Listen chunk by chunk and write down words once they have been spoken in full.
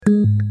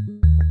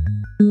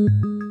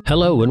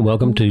Hello and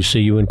welcome to See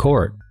You in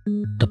Court,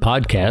 the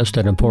podcast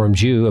that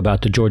informs you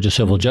about the Georgia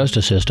civil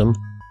justice system,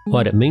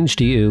 what it means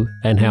to you,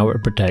 and how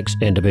it protects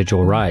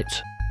individual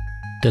rights.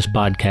 This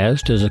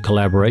podcast is a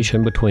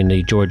collaboration between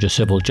the Georgia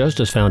Civil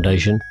Justice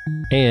Foundation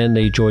and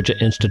the Georgia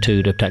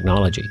Institute of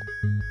Technology.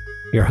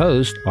 Your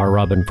hosts are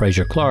Robin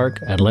Fraser Clark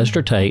and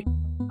Lester Tate,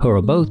 who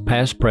are both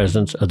past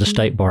presidents of the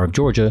State Bar of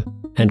Georgia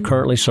and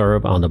currently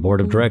serve on the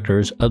board of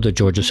directors of the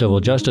Georgia Civil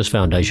Justice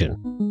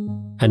Foundation.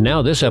 And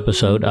now this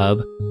episode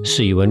of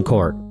See You in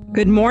Court.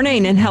 Good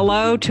morning and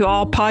hello to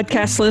all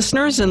podcast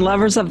listeners and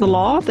lovers of the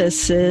law.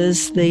 This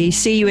is the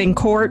See You in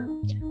Court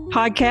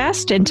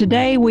podcast, and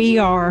today we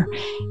are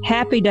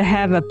happy to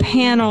have a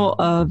panel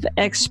of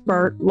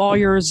expert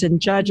lawyers and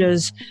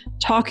judges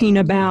talking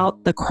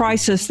about the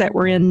crisis that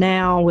we're in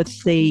now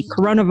with the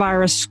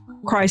coronavirus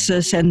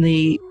crisis and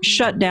the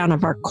shutdown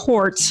of our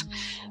courts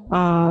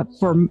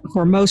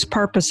for most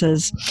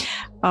purposes.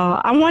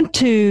 I want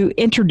to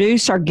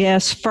introduce our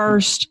guests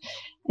first,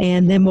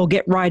 and then we'll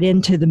get right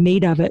into the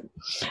meat of it.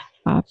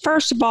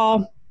 First of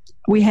all,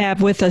 we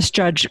have with us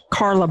Judge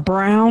Carla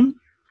Brown.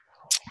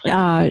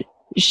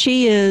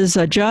 She is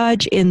a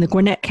judge in the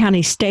Gwinnett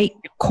County State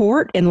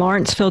Court in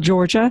Lawrenceville,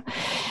 Georgia.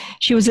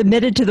 She was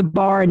admitted to the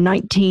bar in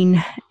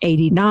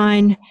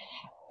 1989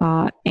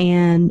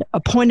 and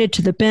appointed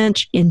to the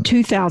bench in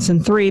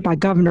 2003 by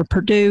Governor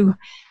Perdue,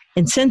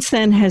 and since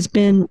then has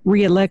been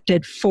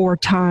reelected 4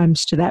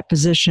 times to that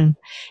position.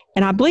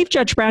 And I believe,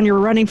 Judge Brown, you're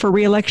running for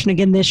reelection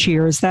again this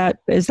year. Is that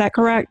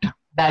correct?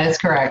 That is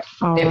correct,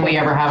 if we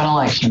ever have an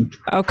election.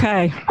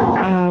 Okay.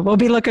 We'll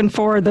be looking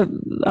for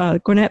the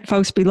Gwinnett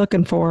folks be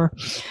looking for.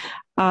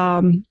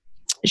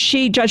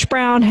 Judge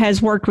Brown,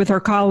 has worked with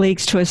her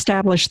colleagues to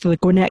establish the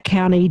Gwinnett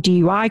County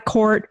DUI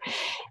Court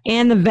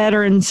and the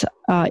Veterans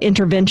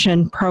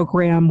Intervention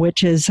Program,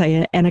 which is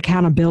an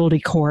accountability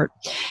court.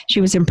 She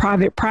was in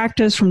private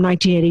practice from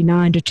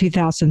 1989 to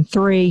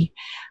 2003.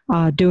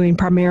 Doing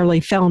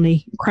primarily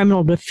felony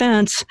criminal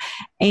defense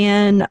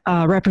and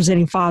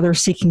representing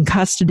fathers seeking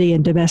custody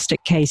in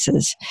domestic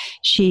cases.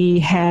 She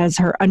has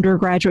her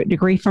undergraduate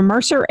degree from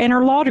Mercer and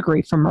her law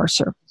degree from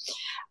Mercer.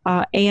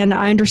 And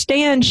I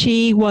understand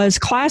she was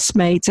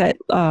classmates at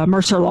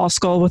Mercer Law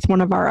School with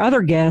one of our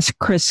other guests,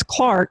 Chris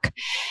Clark.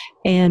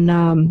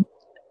 And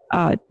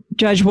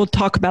Judge, we'll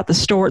talk about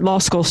the law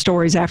school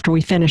stories after we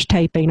finish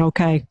taping,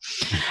 okay?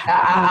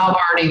 I've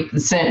already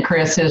sent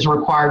Chris his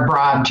required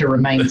bribe to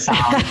remain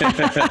silent.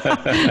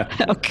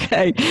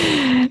 Okay.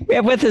 We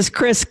have with us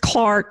Chris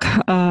Clark,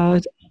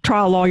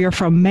 trial lawyer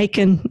from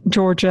Macon,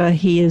 Georgia.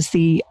 He is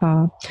the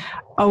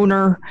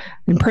owner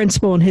and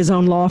principal in his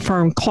own law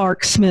firm,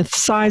 Clark Smith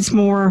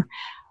Sizemore.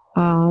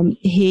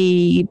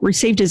 He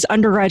received his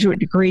undergraduate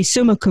degree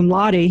summa cum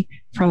laude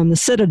from the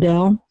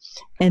Citadel,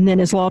 and then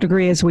his law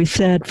degree, as we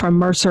said, from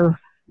Mercer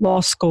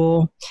Law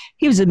School.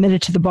 He was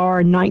admitted to the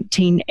bar in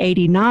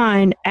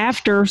 1989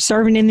 after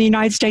serving in the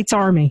United States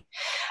Army.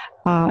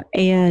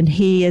 And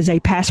he is a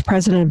past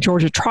president of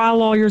Georgia Trial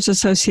Lawyers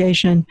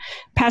Association,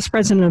 past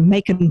president of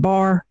Macon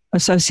Bar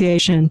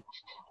Association,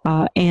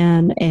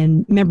 and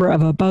member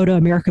of ABOTA,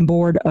 American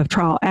Board of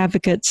Trial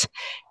Advocates,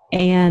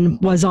 and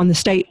was on the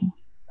State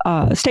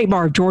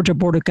Bar of Georgia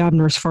Board of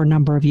Governors for a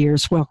number of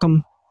years.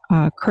 Welcome,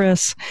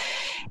 Chris.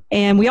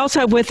 And we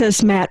also have with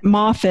us Matt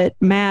Moffitt.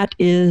 Matt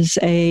is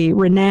a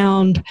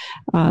renowned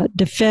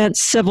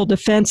civil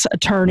defense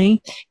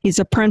attorney. He's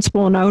a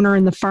principal and owner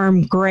in the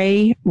firm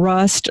Gray,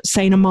 Rust,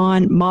 St.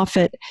 Amant,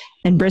 Moffitt,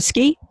 and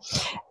Brisky.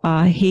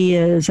 He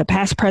is a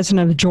past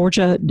president of the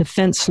Georgia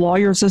Defense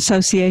Lawyers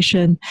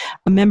Association,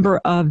 a member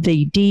of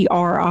the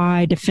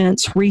DRI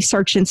Defense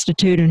Research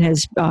Institute, and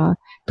has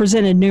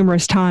presented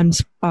numerous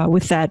times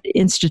with that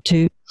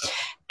institute.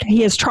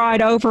 He has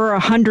tried over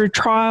 100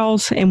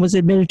 trials and was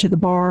admitted to the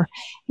bar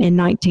in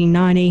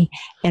 1990.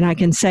 And I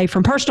can say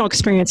from personal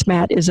experience,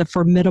 Matt is a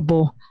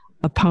formidable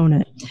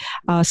opponent.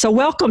 So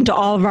welcome to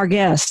all of our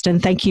guests,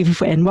 and thank you,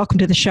 and welcome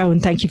to the show,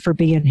 and thank you for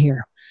being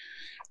here.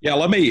 Yeah,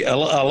 let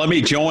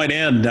me join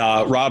in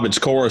Robin's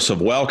chorus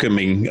of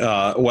welcoming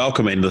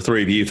the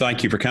three of you.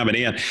 Thank you for coming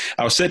in.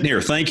 I was sitting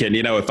here thinking,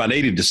 if I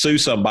needed to sue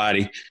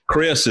somebody,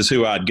 Chris is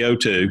who I'd go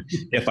to.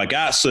 If I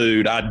got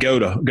sued, I'd go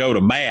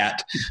to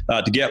Matt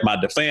to get my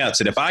defense.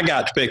 And if I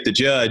got to pick the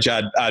judge,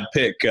 I'd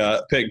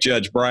pick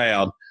Judge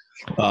Brown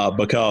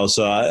because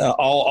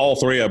all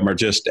three of them are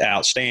just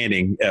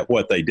outstanding at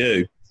what they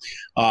do.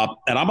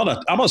 And I'm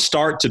gonna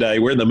start today.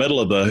 We're in the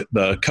middle of the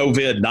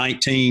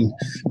COVID-19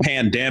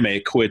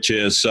 pandemic, which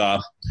is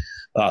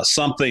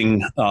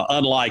something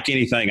unlike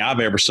anything I've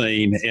ever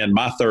seen in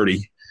my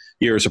 30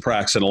 years of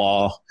practicing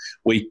law.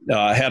 We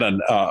had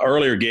an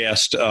earlier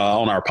guest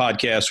on our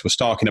podcast was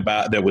talking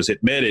about that was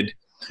admitted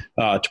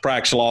to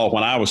practice law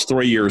when I was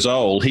 3 years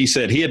old. He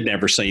said he had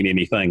never seen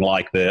anything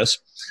like this.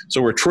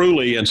 So we're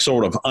truly in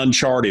sort of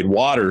uncharted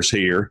waters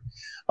here.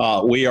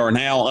 We are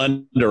now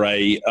under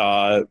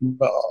a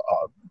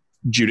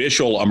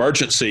judicial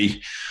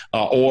emergency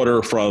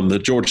order from the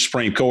Georgia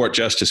Supreme Court.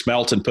 Justice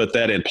Melton put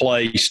that in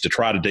place to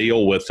try to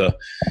deal with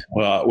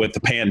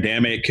the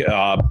pandemic,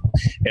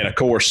 and of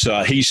course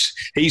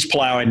he's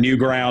plowing new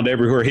ground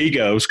everywhere he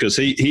goes because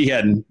he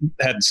hadn't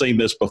seen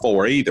this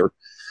before either.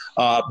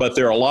 But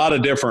there are a lot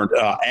of different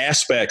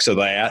aspects of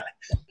that.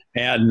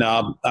 And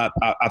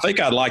I think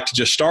I'd like to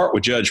just start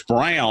with Judge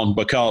Brown,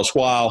 because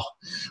while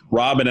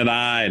Robin and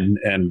I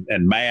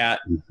and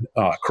Matt and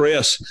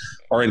Chris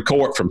are in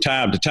court from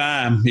time to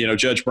time,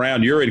 Judge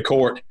Brown, you're in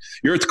court,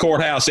 you're at the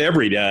courthouse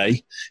every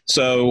day.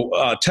 So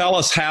tell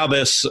us how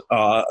this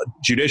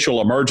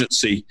judicial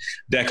emergency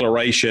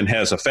declaration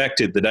has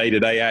affected the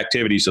day-to-day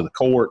activities of the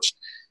courts,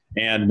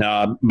 and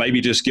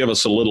maybe just give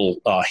us a little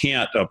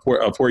hint of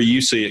where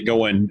you see it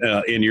going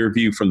in your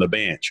view from the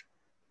bench.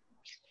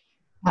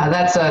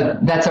 That's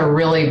a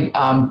really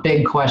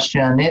big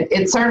question.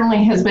 It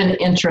certainly has been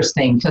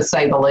interesting, to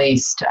say the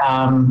least.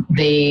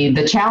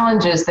 The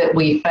challenges that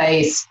we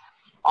face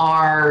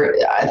are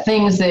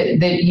things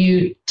that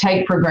you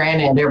take for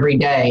granted every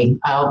day.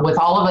 With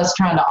all of us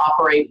trying to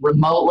operate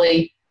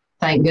remotely,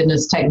 thank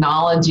goodness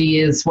technology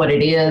is what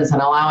it is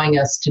and allowing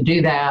us to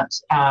do that.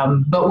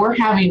 But we're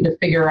having to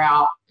figure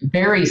out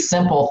very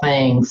simple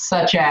things,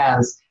 such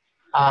as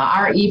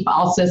our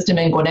e-file system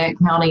in Gwinnett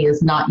County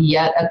is not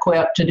yet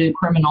equipped to do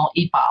criminal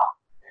e-file.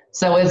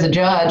 So as a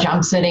judge,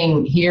 I'm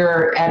sitting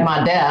here at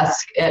my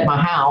desk at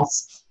my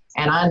house,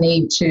 and I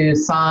need to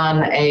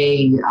sign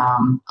a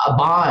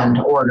bond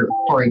order,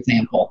 for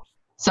example.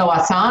 So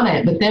I sign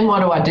it, but then what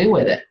do I do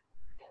with it?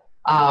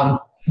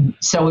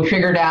 So we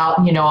figured out,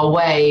 a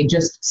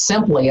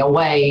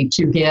way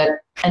to get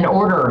an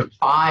order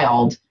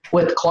filed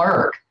with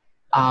clerk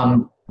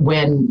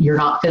when you're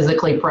not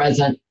physically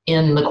present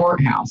in the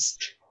courthouse.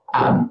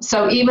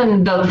 So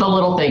even the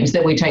little things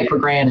that we take for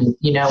granted,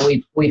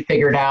 we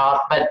figured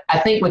out. But I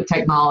think with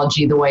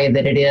technology the way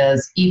that it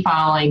is,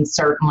 e-filing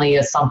certainly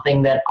is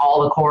something that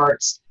all the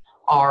courts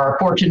are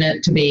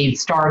fortunate to be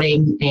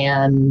starting.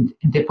 And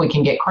if we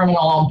can get criminal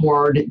on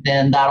board,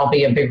 then that'll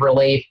be a big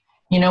relief.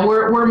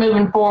 We're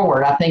moving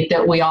forward. I think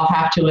that we all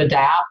have to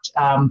adapt.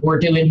 We're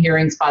doing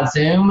hearings by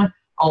Zoom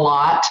a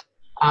lot.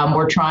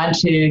 We're trying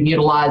to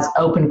utilize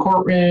Open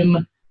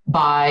Courtroom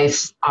by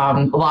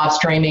live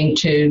streaming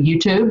to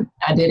YouTube.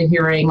 I did a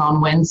hearing on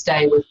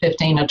Wednesday with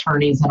 15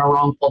 attorneys in a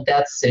wrongful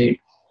death suit,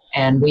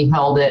 and we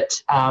held it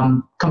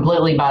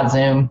completely by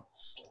Zoom.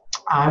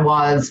 I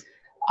was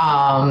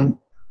on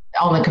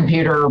the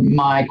computer.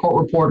 My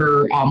court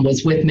reporter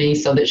was with me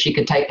so that she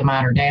could take the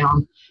matter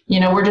down.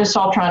 We're just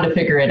all trying to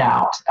figure it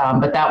out,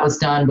 but that was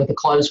done with a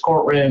closed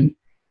courtroom.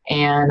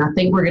 And I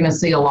think we're going to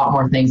see a lot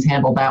more things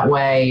handled that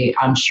way.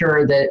 I'm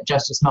sure that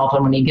Justice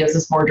Melton, when he gives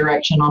us more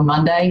direction on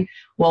Monday,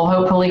 will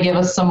hopefully give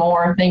us some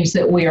more things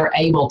that we are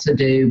able to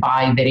do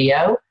by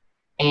video.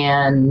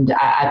 And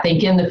I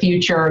think in the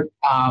future,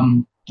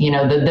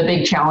 the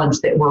big challenge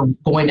that we're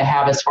going to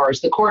have as far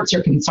as the courts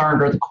are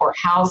concerned, or the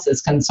courthouse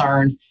is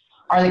concerned,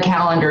 are the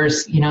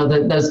calendars,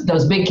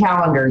 those big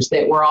calendars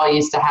that we're all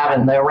used to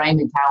having, the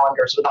arraignment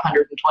calendars with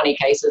 120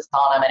 cases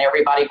on them, and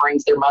everybody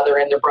brings their mother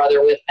and their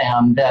brother with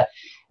them.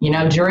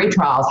 Jury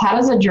trials. How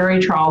does a jury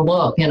trial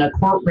look in a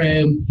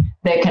courtroom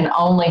that can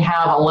only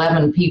have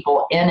 11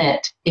 people in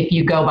it if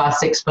you go by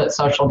 6-foot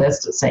social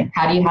distancing?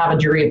 How do you have a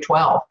jury of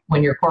 12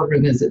 when your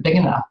courtroom isn't big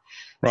enough?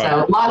 Right.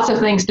 So lots of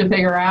things to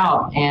figure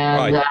out,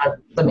 and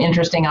some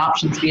interesting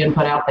options being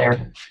put out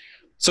there.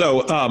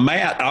 So,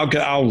 Matt,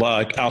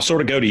 I'll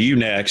sort of go to you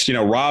next.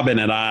 Robin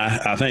and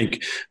I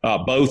think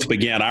both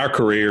began our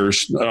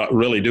careers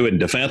really doing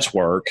defense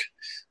work.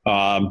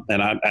 And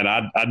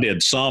I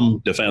did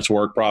some defense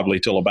work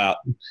probably till about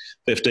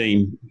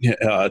 10,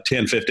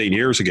 15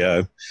 years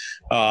ago.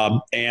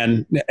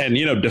 And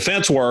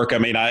defense work,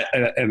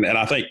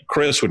 I think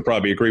Chris would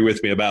probably agree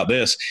with me about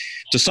this.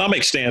 To some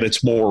extent,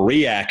 it's more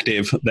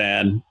reactive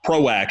than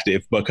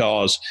proactive,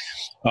 because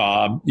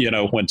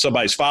when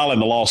somebody's filing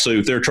the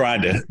lawsuit, they're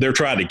trying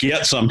to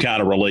get some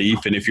kind of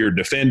relief. And if you're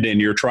defending,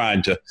 you're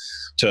trying to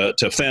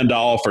fend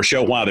off or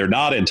show why they're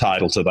not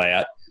entitled to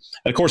that.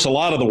 And of course, a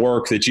lot of the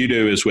work that you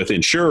do is with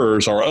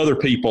insurers or other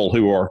people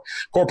who are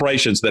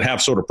corporations that have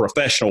sort of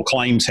professional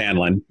claims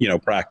handling,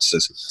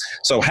 practices.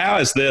 So how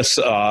has this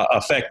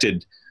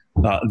affected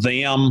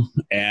them,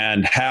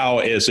 and how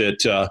is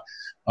it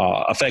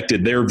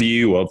affected their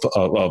view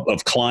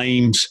of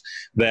claims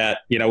that,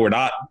 we're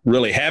not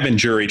really having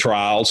jury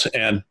trials?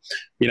 And,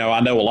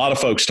 I know a lot of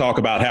folks talk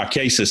about how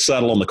cases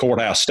settle on the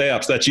courthouse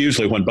steps. That's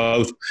usually when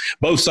both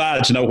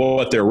sides know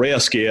what their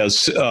risk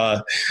is,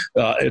 the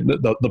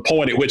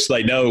point at which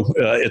they know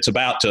it's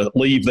about to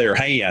leave their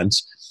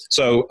hands.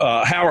 So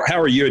how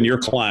are you and your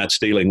clients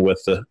dealing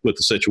with the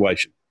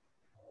situation?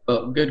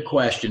 Well, good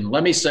question.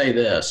 Let me say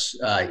this.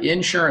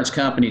 Insurance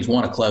companies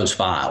want to close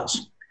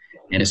files.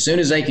 And as soon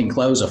as they can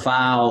close a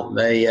file,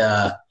 they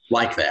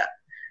like that,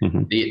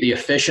 the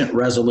efficient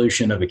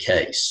resolution of a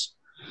case.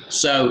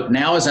 So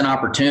now is an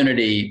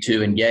opportunity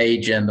to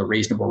engage in the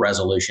reasonable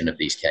resolution of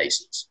these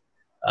cases.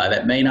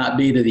 That may not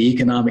be to the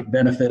economic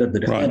benefit of the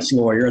defense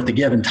lawyer at the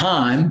given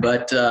time,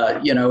 but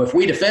if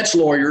we defense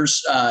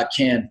lawyers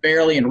can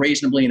fairly and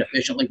reasonably and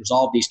efficiently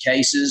resolve these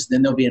cases,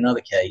 then there'll be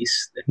another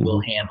case that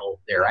we'll handle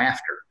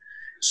thereafter.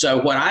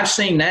 So what I've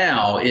seen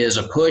now is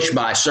a push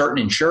by certain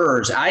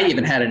insurers. I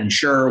even had an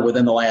insurer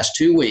within the last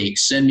 2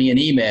 weeks send me an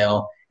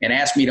email and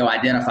ask me to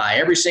identify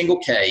every single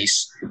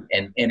case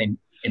and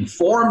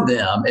inform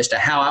them as to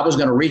how I was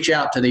going to reach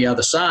out to the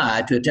other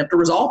side to attempt to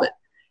resolve it.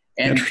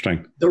 And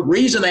interesting. The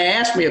reason they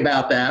asked me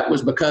about that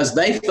was because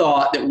they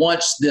thought that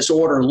once this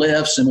order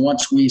lifts and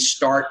once we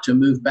start to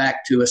move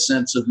back to a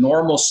sense of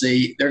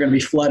normalcy, they're going to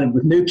be flooded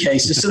with new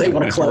cases, so they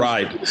want to close.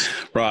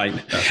 Right.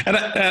 And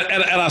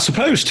I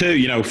suppose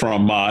too,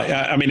 from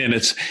I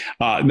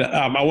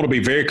want to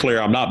be very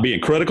clear. I'm not being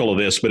critical of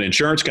this, but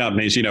insurance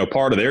companies,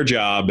 part of their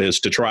job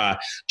is to try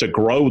to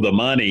grow the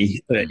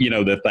money that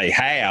that they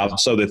have,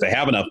 so that they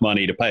have enough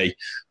money to pay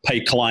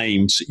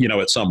claims,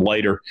 at some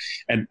later.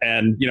 And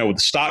the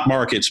stock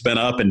market's been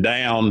up and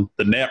down,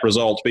 the net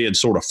results being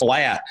sort of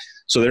flat.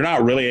 So they're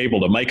not really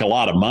able to make a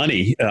lot of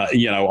money,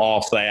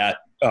 off that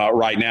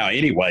right now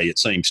anyway, it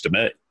seems to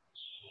me.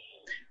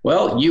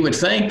 Well, you would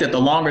think that the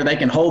longer they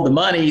can hold the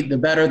money, the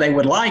better they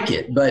would like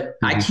it. But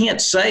I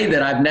can't say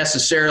that I've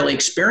necessarily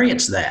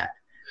experienced that.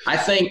 I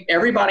think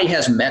everybody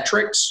has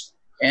metrics.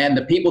 And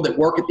the people that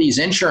work at these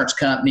insurance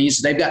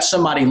companies, they've got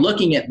somebody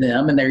looking at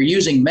them and they're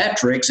using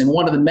metrics. And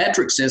one of the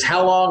metrics is,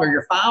 how long are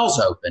your files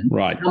open?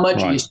 Right. How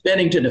much are you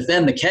spending to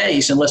defend the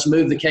case? And let's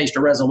move the case to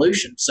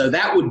resolution. So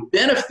that would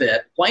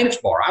benefit plaintiff's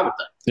bar, I would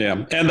think.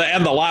 Yeah. And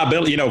the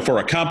liability, for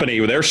a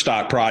company, their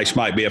stock price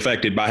might be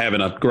affected by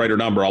having a greater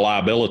number of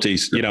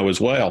liabilities,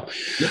 as well.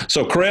 Yeah.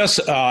 So Chris,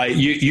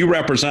 you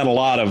represent a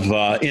lot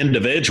of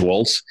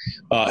individuals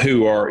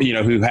who are,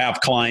 who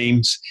have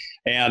claims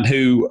and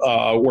who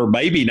were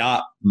maybe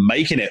not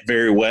making it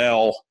very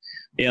well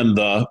in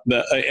the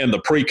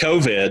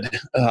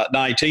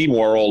pre-COVID-19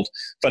 world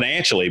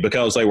financially,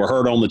 because they were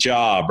hurt on the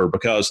job, or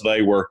because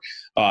they were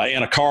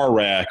in a car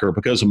wreck, or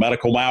because of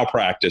medical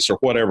malpractice, or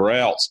whatever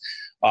else.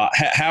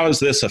 How has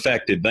this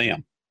affected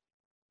them?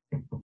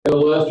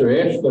 Well, Lester,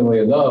 interestingly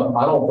enough,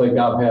 I don't think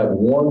I've had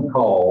one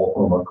call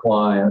from a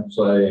client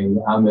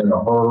saying I'm in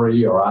a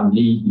hurry or I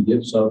need to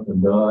get something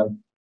done.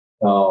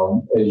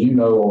 As you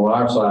know, on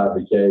our side of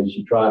the case,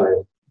 you try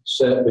to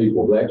set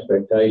people's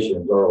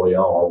expectations early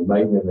on,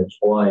 make them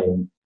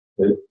explain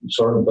that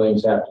certain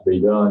things have to be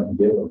done to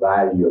get the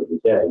value of the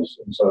case.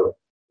 And so,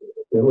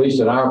 at least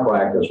in our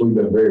practice, we've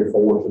been very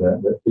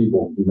fortunate that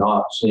people do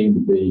not seem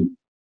to be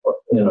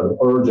in an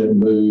urgent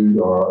mood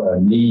or a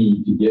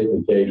need to get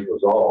the case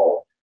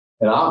resolved.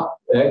 And I'll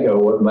echo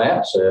what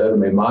Matt said. I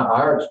mean,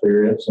 our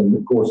experience, and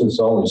of course it's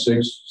only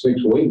six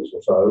weeks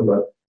or so,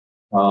 but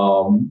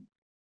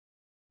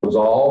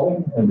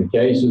resolving, and the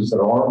cases that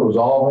aren't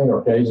resolving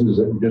are cases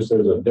that just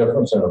there's a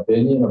difference in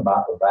opinion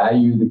about the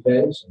value of the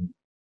case, and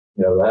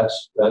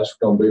that's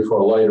going to be for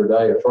a later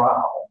day of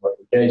trial. But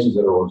the cases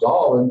that are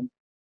resolving,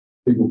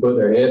 people put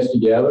their heads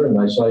together and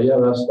they say, yeah,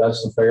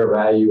 that's the fair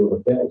value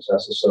of the case,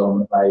 that's the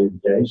settlement value of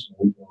the case, and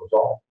we can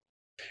resolve.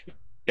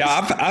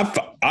 Yeah,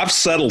 I've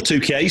settled 2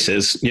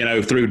 cases,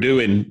 through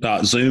doing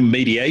Zoom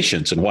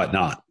mediations and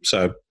whatnot.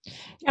 So.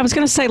 I was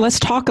going to say, let's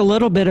talk a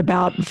little bit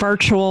about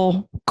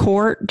virtual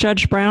court,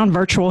 Judge Brown,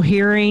 virtual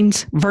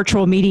hearings,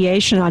 virtual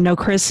mediation. I know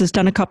Chris has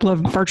done a couple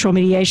of virtual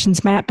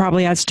mediations. Matt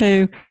probably has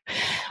too.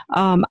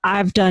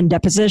 I've done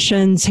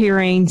depositions,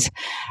 hearings.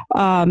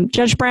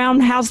 Judge Brown,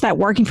 how's that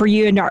working for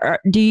you? And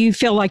do you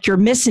feel like you're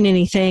missing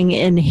anything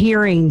in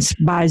hearings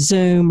by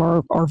Zoom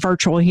or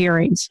virtual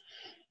hearings?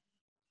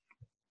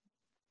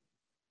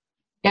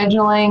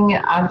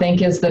 Scheduling, I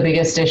think, is the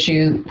biggest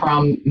issue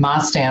from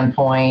my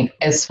standpoint.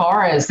 As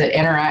far as the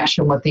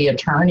interaction with the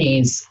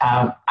attorneys,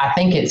 I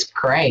think it's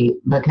great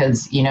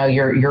because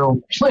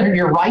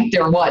you're right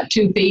there,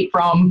 2 feet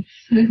from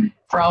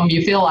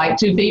you feel like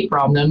 2 feet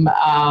from them,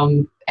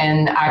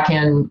 and I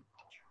can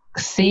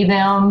see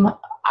them,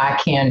 I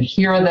can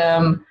hear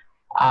them.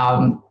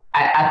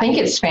 I think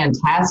it's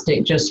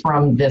fantastic just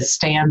from the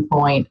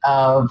standpoint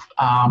of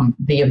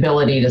the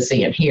ability to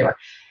see and hear.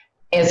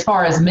 As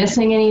far as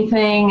missing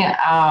anything,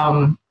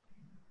 I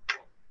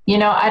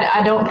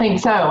don't think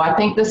so. I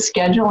think the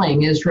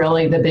scheduling is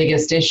really the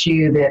biggest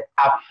issue that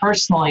I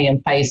personally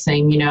am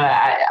facing.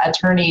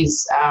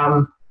 Attorneys,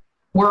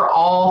 we're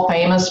all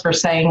famous for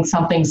saying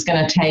something's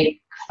going to take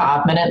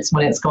 5 minutes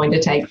when it's going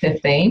to take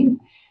 15.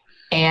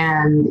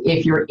 And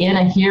if you're in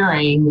a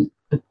hearing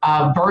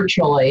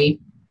virtually,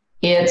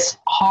 it's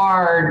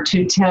hard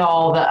to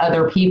tell the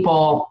other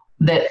people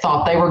that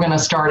thought they were going to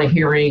start a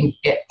hearing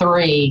at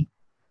 3,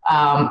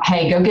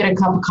 hey, go get a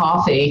cup of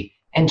coffee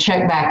and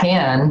check back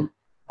in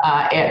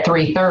at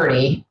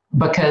 3:30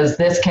 because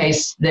this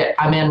case that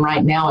I'm in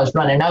right now is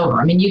running over.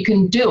 I mean, you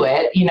can do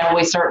it.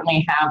 We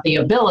certainly have the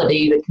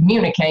ability to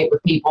communicate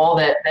with people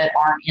that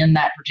aren't in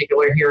that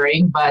particular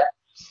hearing, but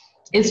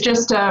it's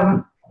just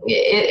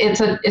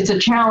it's a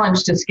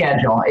challenge to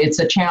schedule. It's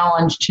a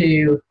challenge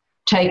to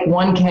take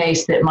one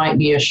case that might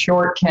be a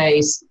short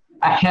case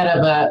ahead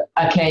of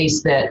a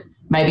case that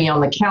maybe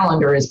on the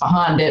calendar is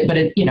behind it, but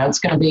it's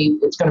going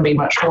to be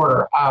much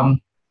shorter.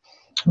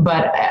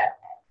 But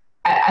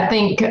I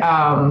think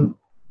I'm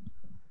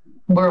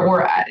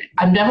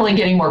definitely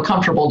getting more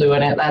comfortable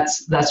doing it.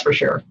 That's for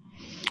sure.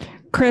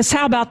 Chris,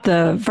 how about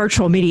the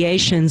virtual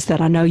mediations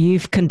that I know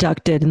you've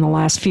conducted in the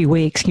last few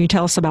weeks? Can you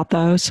tell us about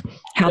those?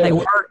 How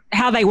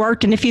they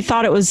worked, and if you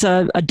thought it was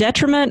a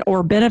detriment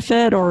or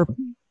benefit or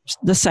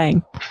the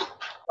same?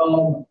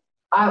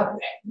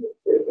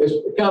 It's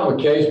kind of a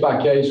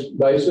case-by-case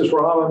basis,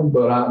 Robin,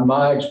 but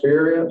my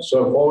experience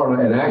so far,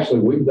 and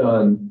actually we've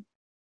done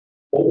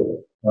 4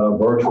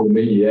 virtual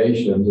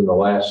mediations in the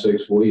last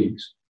 6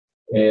 weeks.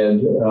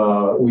 And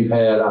we've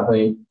had, I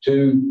think,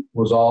 2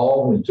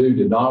 resolved and 2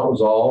 did not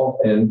resolve.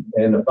 And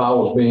if I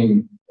was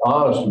being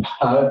honest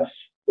about it,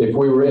 if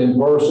we were in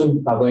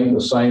person, I think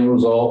the same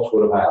results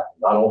would have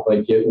happened. I don't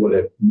think it would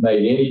have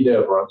made any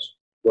difference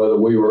whether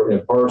we were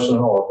in person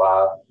or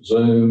by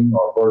Zoom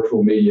or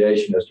virtual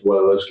mediation as to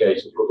whether those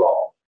cases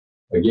resolved.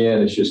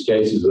 Again, it's just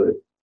cases that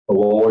the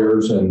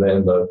lawyers and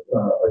then the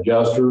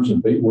adjusters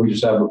and people, we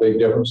just have a big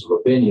difference of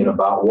opinion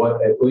about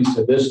what, at least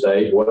at this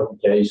stage, what the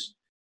case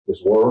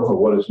is worth or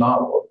what it's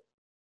not worth.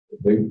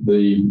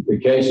 The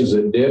cases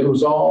that did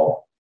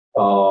resolve,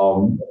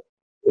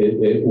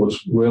 it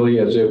was really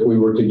as if we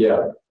were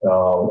together.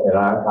 And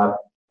I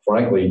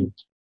frankly,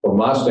 from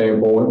my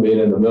standpoint, being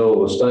in the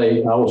middle of the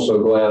state, I was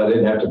so glad I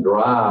didn't have to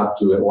drive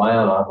to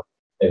Atlanta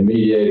and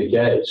mediate a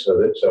case.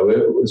 So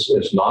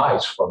it's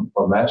nice from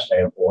that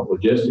standpoint,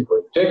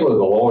 logistically, particularly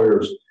the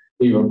lawyers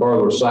even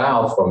further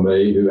south from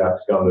me who have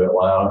to come to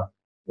Atlanta.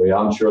 I mean,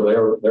 I'm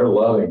sure they're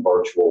loving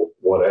virtual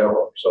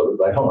whatever, so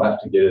that they don't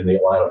have to get in the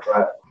Atlanta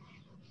traffic.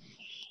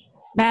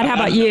 Matt, how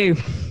about you?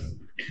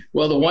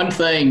 Well, the one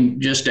thing,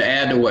 just to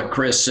add to what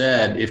Chris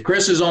said, if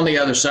Chris is on the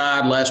other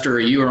side, Lester, or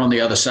you are on the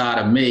other side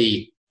of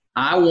me,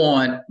 I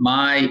want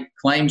my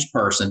claims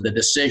person, the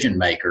decision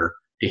maker,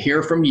 to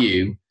hear from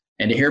you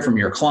and to hear from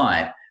your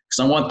client.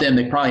 Because I want them,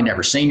 they've probably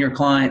never seen your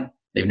client,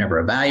 they've never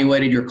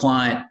evaluated your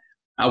client.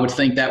 I would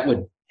think that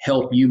would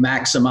help you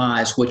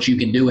maximize what you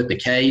can do with the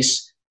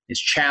case. It's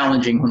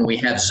challenging when we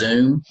have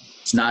Zoom.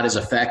 It's not as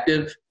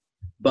effective.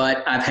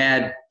 But I've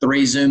had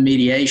 3 Zoom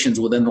mediations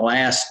within the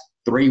last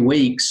 3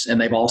 weeks, and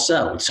they've all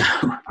settled. So,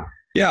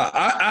 yeah,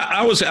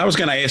 I was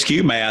going to ask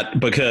you, Matt,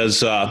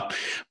 because when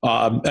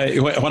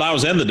I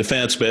was in the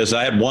defense business,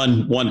 I had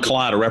one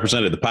client who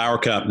represented the power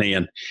company,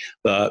 and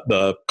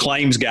the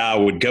claims guy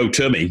would go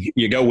to me.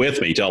 You go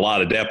with me to a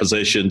lot of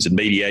depositions and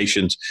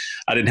mediations.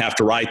 I didn't have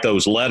to write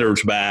those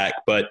letters back,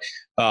 but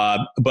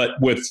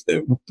with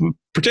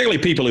particularly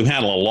people who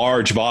handle a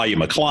large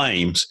volume of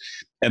claims.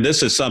 And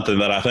this is something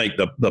that I think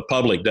the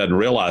public doesn't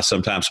realize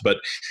sometimes, but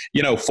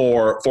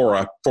for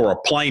a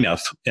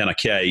plaintiff in a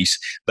case,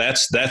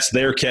 that's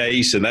their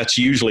case, and that's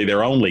usually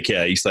their only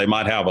case. They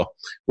might have a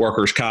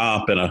workers'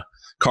 comp and a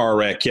car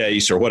wreck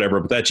case or whatever,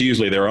 but that's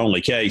usually their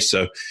only case.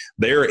 So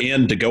they're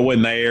in to go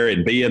in there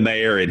and be in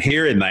there and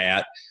hearing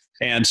that.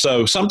 And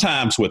so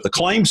sometimes with the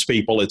claims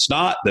people, it's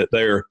not that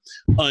they're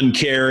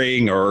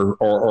uncaring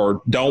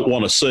or don't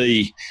want to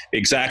see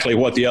exactly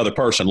what the other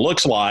person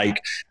looks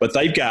like, but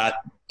they've got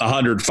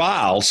 100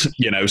 files,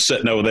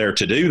 sitting over there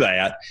to do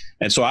that.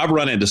 And so I've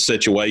run into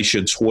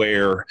situations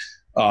where,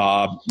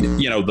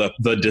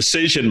 the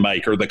decision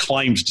maker, the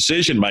claims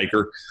decision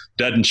maker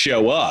doesn't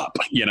show up,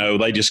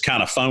 they just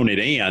kind of phone it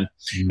in.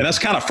 And that's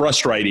kind of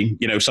frustrating,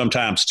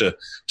 sometimes to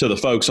the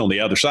folks on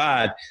the other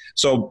side.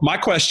 So my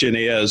question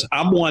is,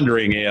 I'm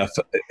wondering if,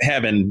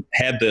 having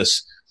had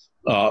this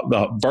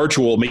the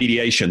virtual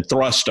mediation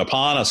thrust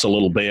upon us a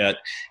little bit,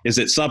 is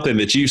it something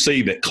that you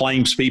see that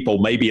claims people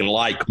maybe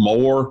like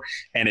more,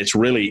 and it's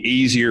really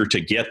easier to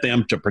get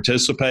them to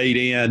participate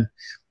in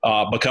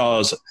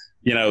because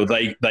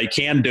they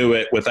can do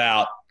it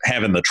without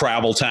having the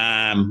travel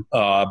time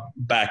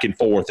back and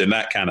forth and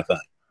that kind of thing?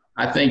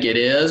 I think it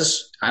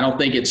is. I don't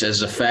think it's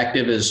as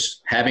effective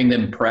as having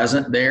them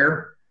present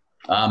there.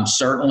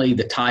 Certainly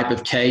the type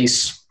of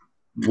case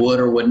would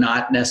or would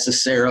not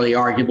necessarily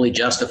arguably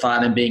justify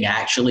them being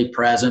actually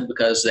present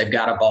because they've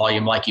got a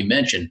volume like you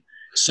mentioned.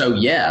 So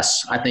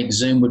yes, I think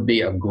Zoom would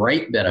be a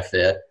great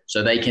benefit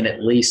so they can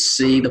at least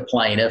see the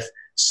plaintiff,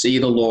 see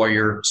the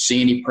lawyer,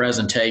 see any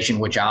presentation,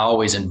 which I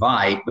always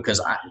invite,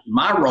 because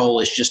my role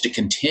is just to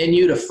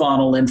continue to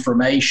funnel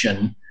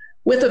information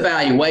with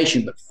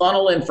evaluation, but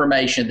funnel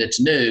information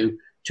that's new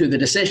to the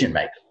decision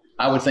maker.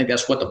 I would think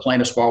that's what the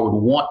plaintiff's bar would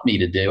want me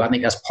to do. I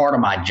think that's part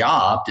of my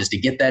job, is to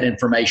get that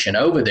information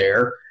over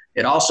there.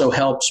 It also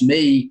helps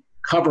me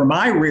cover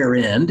my rear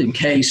end in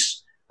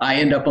case I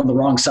end up on the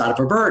wrong side of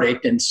a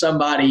verdict and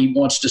somebody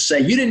wants to say,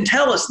 you didn't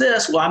tell us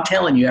this. Well, I'm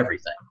telling you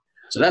everything.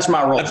 So that's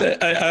my role.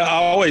 I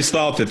always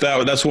thought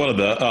that's one of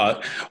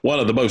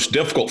the most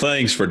difficult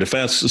things for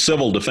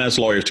civil defense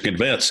lawyers to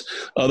convince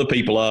other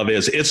people of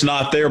is it's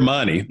not their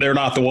money. They're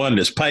not the one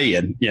that's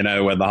paying, and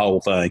the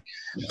whole thing.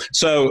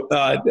 So,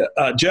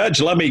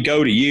 Judge, let me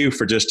go to you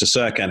for just a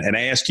second and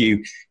ask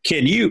you: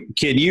 Can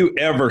you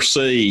ever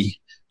see,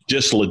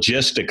 just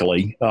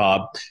logistically,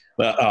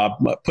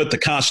 put the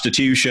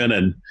Constitution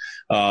and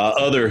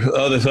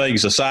other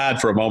things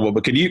aside for a moment,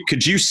 but could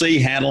you see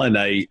handling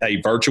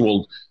a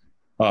virtual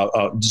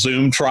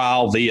Zoom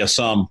trial via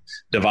some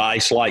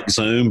device like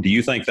Zoom? Do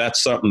you think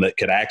that's something that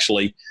could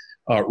actually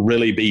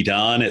really be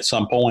done at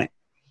some point?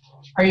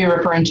 Are you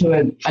referring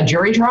to a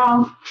jury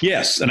trial?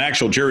 Yes, an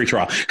actual jury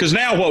trial. Because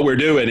now what we're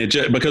doing,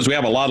 because we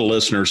have a lot of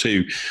listeners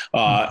who,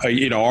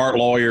 aren't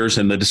lawyers,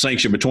 and the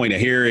distinction between a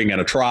hearing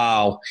and a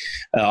trial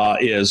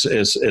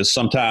is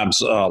sometimes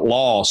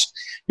lost.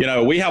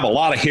 We have a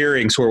lot of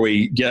hearings where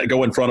we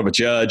go in front of a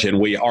judge and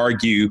we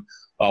argue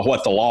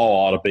what the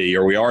law ought to be,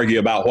 or we argue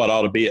about what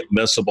ought to be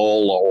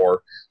admissible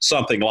or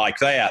something like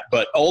that.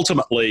 But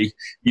ultimately,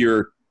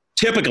 you're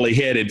typically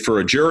headed for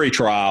a jury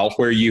trial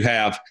where you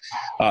have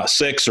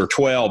 6 or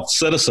 12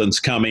 citizens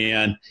come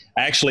in,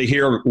 actually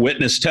hear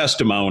witness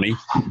testimony,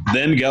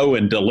 then go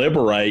and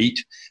deliberate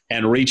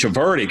and reach a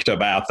verdict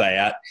about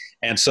that.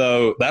 And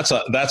so that's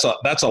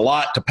a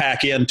lot to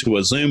pack into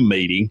a Zoom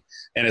meeting.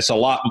 And it's a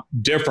lot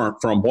different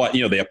from what,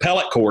 the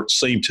appellate courts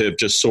seem to have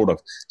just sort of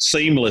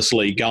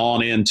seamlessly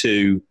gone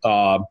into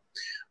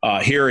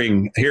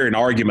hearing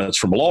arguments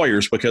from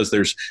lawyers because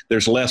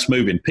there's less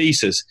moving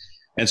pieces.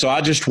 And so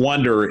I just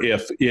wonder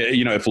if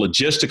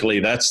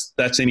logistically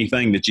that's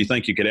anything that you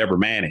think you could ever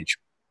manage.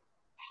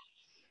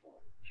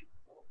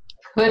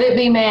 Could it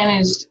be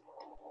managed?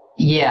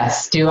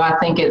 Yes. Do I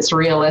think it's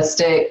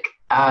realistic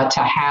to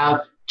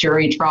have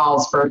jury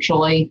trials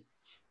virtually?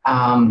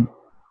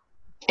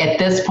 At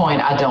this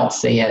point, I don't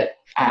see it.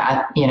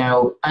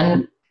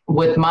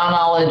 With my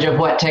knowledge of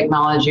what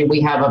technology we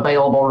have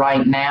available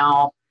right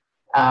now,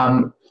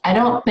 I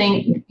don't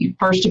think,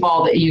 first of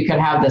all, that you could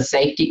have the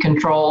safety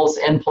controls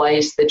in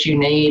place that you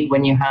need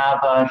when you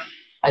have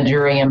a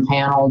jury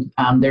impaneled.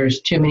 There's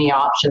too many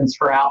options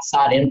for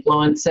outside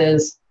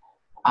influences.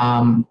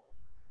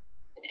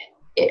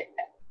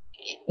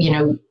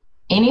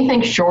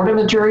 Anything short of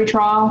a jury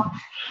trial,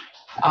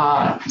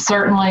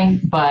 certainly.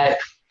 But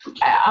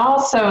I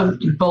also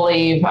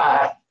believe,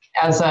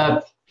 as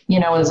a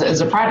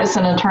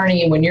practicing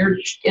attorney, when you're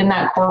in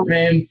that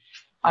courtroom,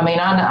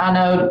 I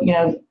know,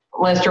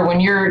 Lester, when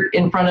you're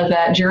in front of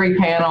that jury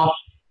panel,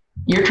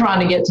 you're trying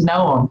to get to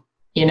know them.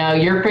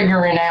 You're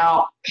figuring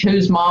out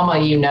whose mama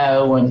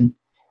and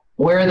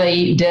where they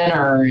eat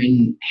dinner,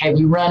 and have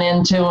you run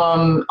into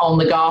them on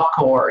the golf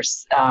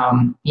course.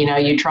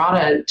 You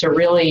try to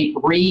really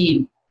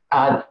read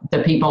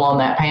the people on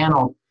that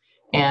panel.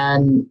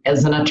 And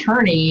as an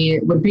attorney,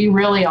 it would be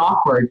really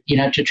awkward,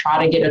 to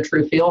try to get a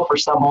true feel for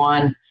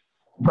someone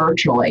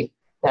virtually.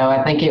 So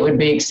I think it would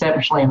be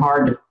exceptionally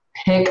hard to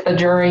pick a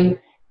jury.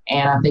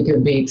 And I think it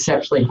would be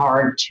exceptionally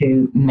hard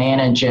to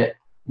manage it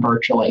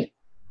virtually.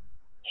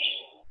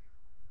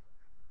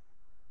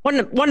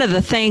 One of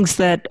the things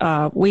that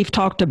we've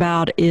talked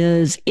about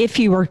is if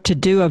you were to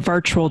do a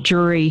virtual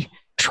jury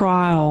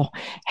trial,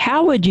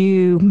 how would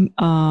you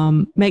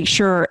make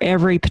sure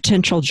every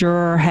potential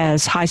juror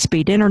has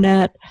high-speed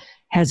internet,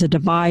 has a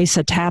device,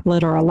 a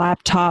tablet or a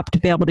laptop to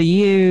be able to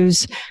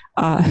use?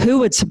 Who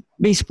would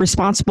be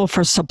responsible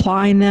for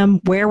supplying them?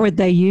 Where would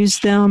they use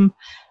them?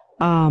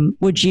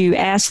 Would you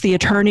ask the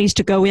attorneys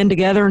to go in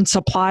together and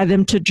supply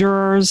them to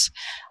jurors?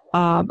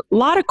 A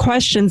lot of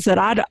questions that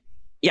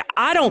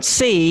I don't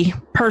see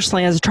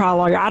personally as a trial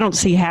lawyer. I don't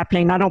see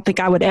happening. I don't think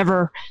I would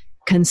ever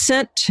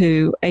consent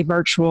to a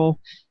virtual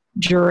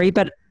jury.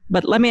 But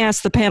let me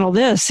ask the panel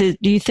this: do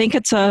you think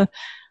it's a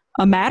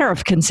matter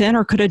of consent,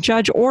 or could a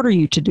judge order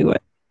you to do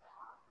it?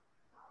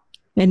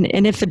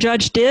 And if the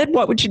judge did,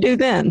 what would you do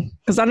then?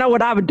 Because I know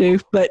what I would do,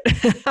 but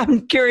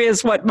I'm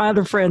curious what my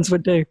other friends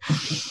would do.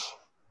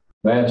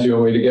 Matt, you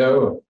want me to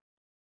go?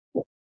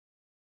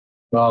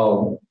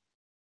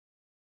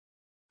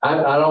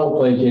 I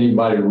don't think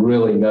anybody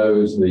really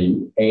knows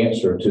the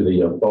answer to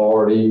the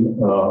authority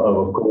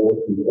of a court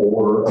to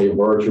order a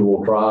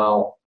virtual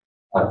trial.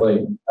 I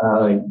think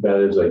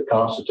that is a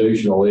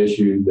constitutional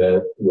issue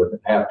that would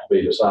have to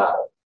be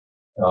decided.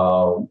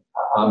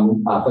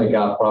 I think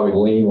I probably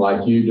lean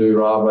like you do,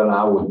 Robin.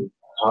 I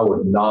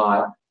would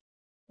not.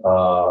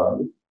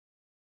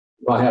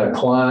 If I had a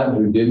client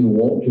who didn't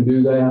want to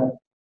do that,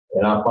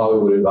 and I probably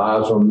would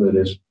advise them that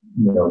it's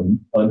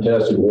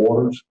untested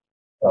waters.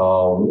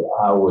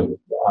 I would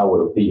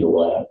appeal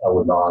that. I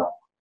would not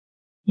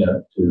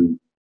to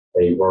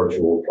a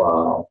virtual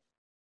trial.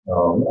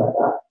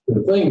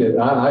 The thing that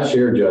I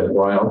share, Judge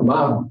Brown,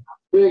 my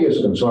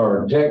biggest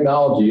concern,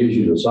 technology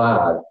issues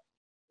aside,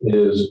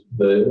 is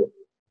the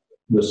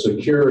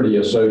security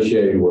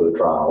associated with a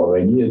trial.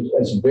 I mean,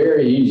 it's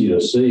very easy to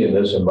see in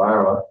this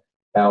environment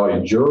how a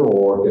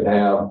juror could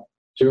have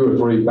 2 or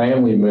 3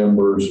 family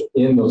members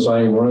in the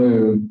same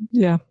room.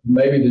 Yeah.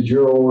 Maybe the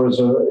juror is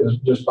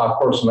just by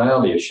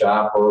personality a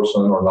shy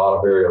person or not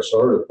a very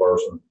assertive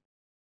person,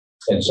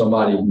 and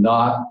somebody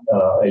not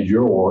a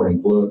juror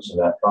influencing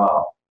that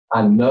trial.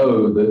 I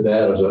know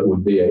that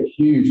would be a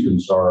huge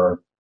concern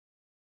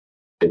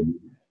because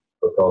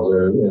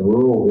in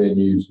rural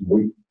venues,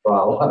 we try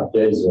a lot of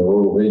cases in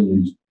rural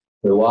venues.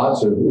 There are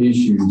lots of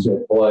issues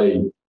at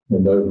play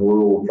in those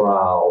rural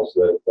trials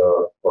that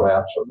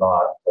perhaps are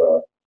not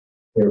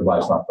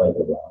everybody's not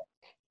thinking about it.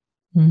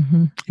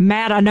 Mm-hmm.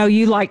 Matt, I know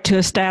you like to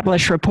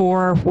establish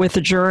rapport with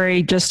the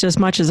jury just as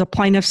much as a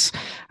plaintiff's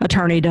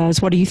attorney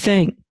does. What do you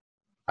think?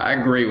 I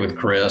agree with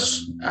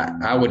Chris.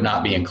 I would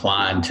not be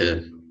inclined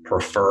to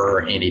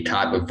prefer any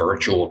type of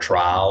virtual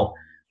trial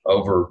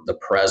over the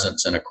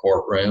presence in a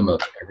courtroom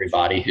of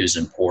everybody who's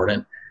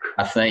important.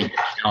 I think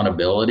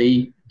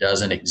accountability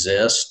doesn't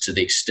exist to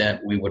the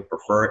extent we would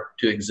prefer it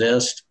to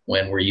exist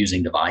when we're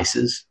using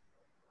devices.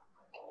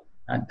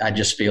 I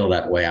just feel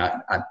that way.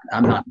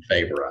 I'm not in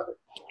favor of it.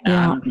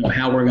 I don't know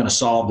how we're going to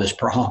solve this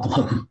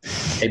problem.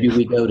 Maybe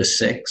we go to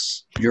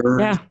 6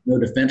 jurors. Yeah. No,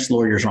 defense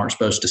lawyers aren't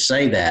supposed to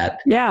say that.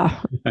 Yeah.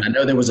 I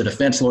know there was a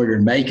defense lawyer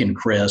in Macon,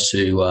 Chris,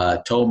 who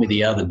told me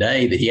the other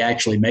day that he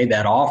actually made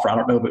that offer. I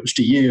don't know if it was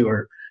to you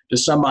or to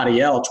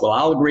somebody else. Well,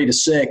 I'll agree to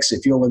 6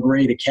 if you'll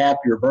agree to cap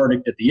your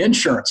verdict at the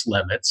insurance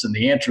limits. And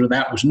the answer to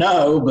that was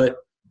no, but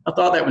I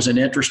thought that was an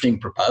interesting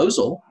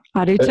proposal.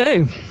 I do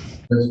too.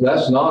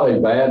 That's not a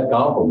bad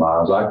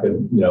compromise. I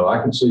could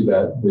see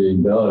that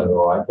being done in the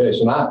right case.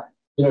 And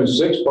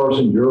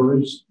 6-person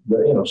juries,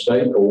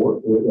 state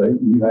court,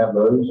 you have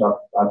those.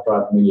 I've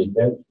tried many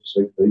cases to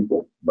 6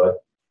 people,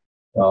 but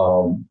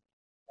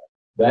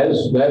that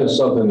is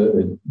something that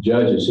the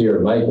judges here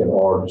in Macon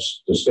are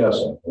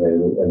discussing,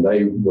 and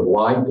they would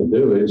like to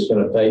do it. It's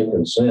going to take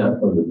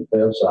consent from the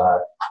defense side,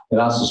 and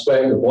I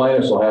suspect the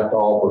plaintiffs will have to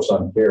offer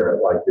some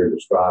carrot, like you're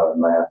describing,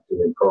 Matt,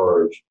 to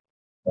encourage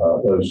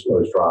those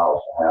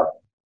trials to happen.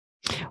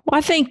 Well,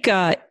 I think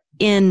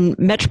in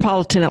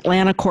metropolitan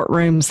Atlanta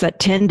courtrooms that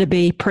tend to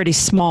be pretty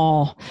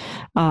small,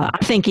 I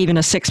think even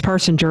a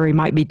 6-person jury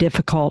might be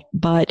difficult.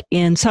 But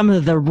in some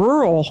of the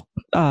rural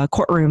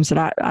courtrooms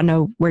that I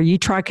know where you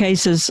try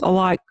cases a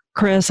lot,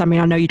 Chris, I mean,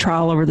 I know you try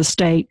all over the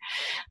state,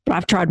 but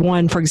I've tried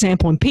one, for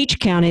example, in Peach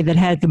County that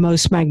had the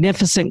most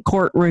magnificent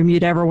courtroom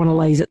you'd ever want to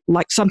lay,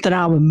 like something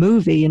out of a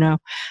movie,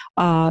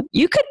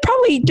 you could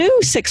probably do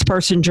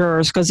 6-person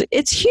jurors because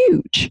it's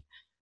huge.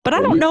 But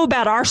I don't know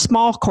about our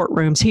small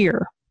courtrooms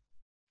here.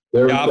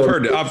 Yeah,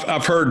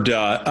 I've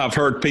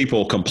heard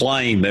people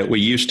complain that we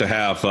used to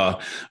have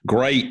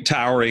great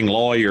towering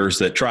lawyers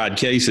that tried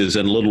cases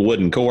in little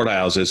wooden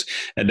courthouses,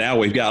 and now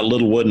we've got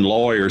little wooden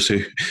lawyers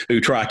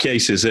who try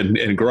cases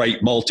in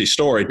great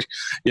multi-storied,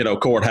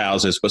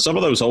 courthouses. But some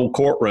of those old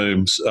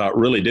courtrooms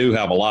really do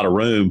have a lot of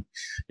room,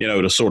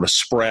 to sort of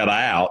spread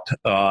out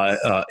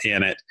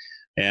in it.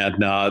 And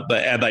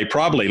they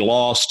probably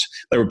lost.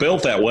 They were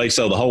built that way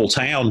so the whole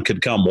town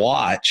could come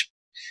watch.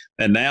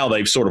 And now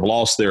they've sort of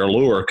lost their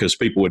allure because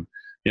people would,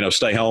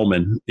 stay home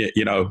and,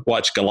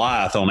 watch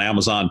Goliath on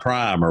Amazon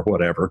Prime or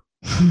whatever.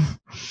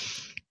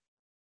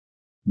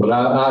 But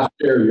I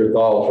share your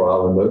thoughts,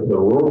 Robin. The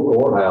rural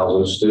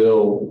courthouses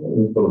still,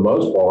 for the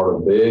most part, are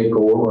big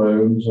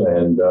courtrooms,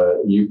 and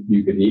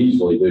you could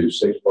easily do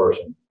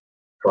 6-person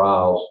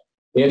trials.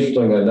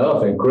 Interestingly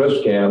enough, in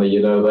Crisp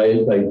County,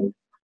 they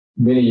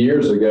many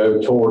years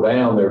ago tore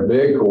down their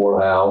big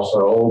courthouse,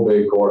 their old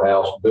big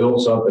courthouse, built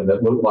something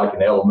that looked like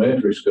an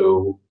elementary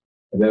school.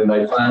 And then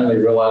they finally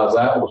realized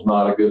that was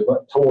not a good thing,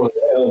 tore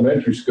the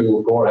elementary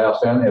school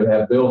courthouse down and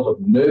have built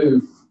a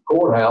new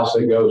courthouse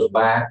that goes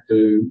back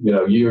to,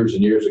 years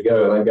and years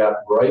ago. And they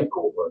got great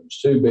courtrooms,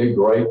 2 big,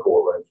 great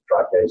courtrooms to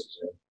try cases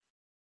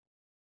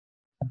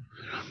in.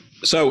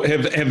 So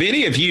have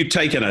any of you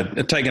taken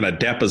a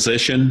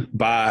deposition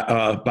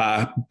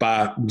by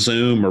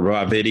Zoom or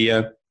by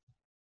video?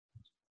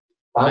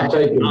 I've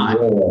taken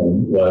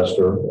one,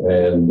 Lester,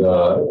 and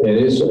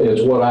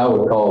it's what I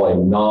would call a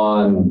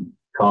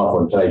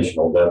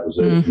non-confrontational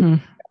deposition. Mm-hmm.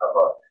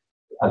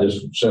 I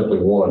just simply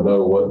want to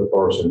know what the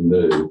person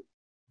knew.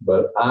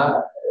 But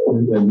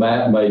and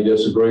Matt may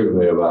disagree with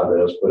me about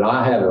this, but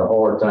I had a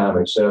hard time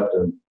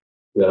accepting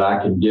that I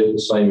can get the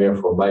same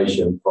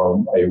information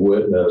from a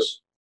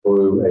witness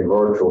through a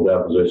virtual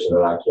deposition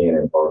that I can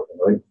in person.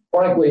 I mean,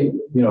 frankly,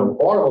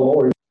 part of a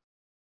lawyer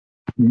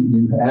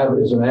you have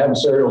is an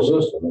adversarial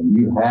system, and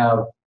you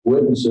have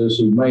witnesses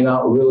who may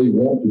not really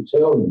want to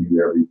tell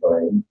you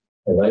everything,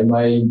 and they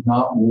may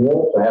not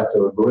want to have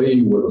to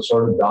agree with a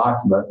certain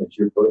document that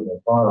you're putting in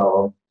front of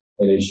them,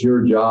 and it's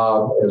your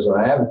job as an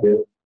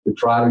advocate to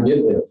try to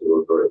get them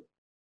to agree.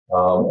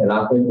 And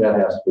I think that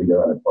has to be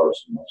done in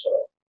person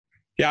myself.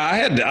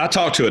 Yeah, I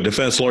talked to a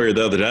defense lawyer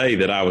the other day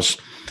that I was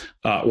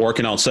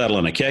working on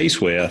settling a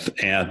case with,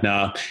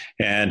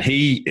 and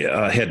he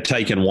had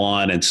taken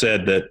one and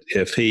said that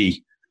if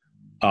he,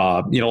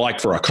 like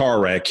for a car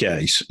wreck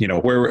case,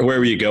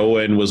 wherever you go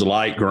in was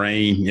light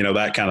green,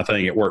 that kind of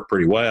thing, it worked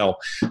pretty well.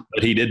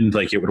 But he didn't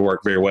think it would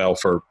work very well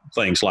for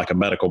things like a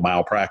medical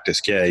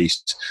malpractice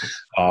case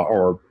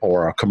or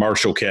a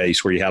commercial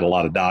case where you had a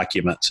lot of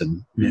documents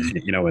and,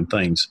 and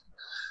things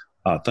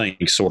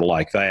sort of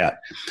like that.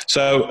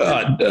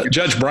 So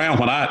Judge Brown,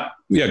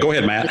 go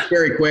ahead, Matt. Just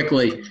very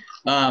quickly.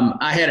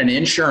 I had an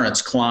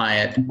insurance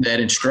client that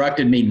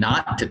instructed me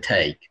not to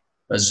take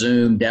a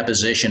Zoom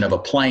deposition of a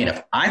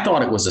plaintiff. I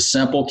thought it was a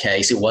simple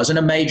case. It wasn't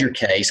a major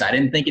case. I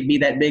didn't think it'd be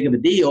that big of a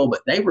deal,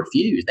 but they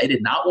refused. They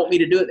did not want me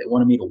to do it. They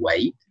wanted me to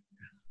wait.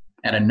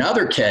 and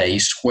another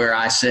case where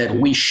I said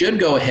we should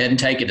go ahead and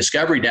take a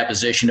discovery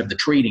deposition of the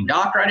treating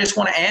doctor. I just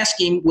want to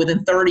ask him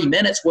within 30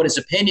 minutes what his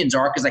opinions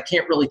are, because I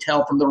can't really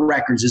tell from the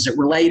records. Is it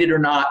related or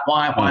not?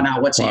 Why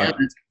not? What's the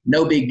evidence?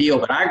 No big deal.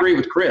 But I agree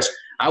with Chris.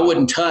 I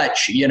wouldn't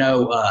touch,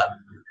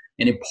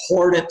 an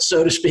important,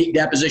 so to speak,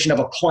 deposition of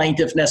a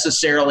plaintiff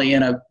necessarily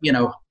in a,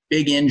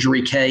 big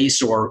injury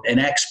case or an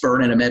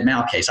expert in a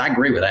med-mal case. I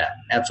agree with that.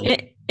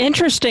 Absolutely.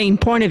 Interesting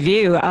point of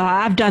view.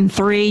 I've done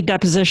 3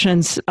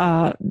 depositions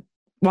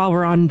while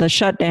we're on the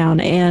shutdown,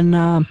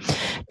 and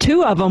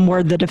 2 of them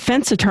were the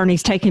defense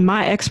attorneys taking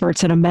my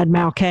experts in a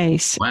med-mal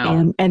case.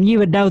 Wow. And you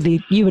would know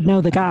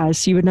the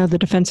guys, you would know the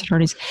defense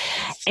attorneys,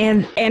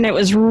 and it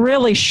was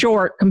really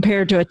short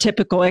compared to a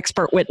typical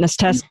expert witness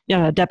test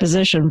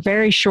deposition.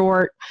 Very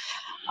short.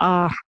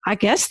 I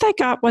guess they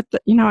got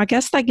I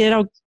guess they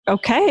get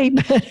okay,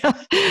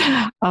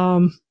 but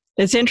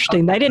it's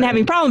interesting. They didn't have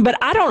any problem, but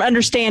I don't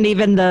understand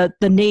even the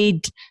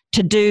need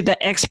to do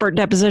the expert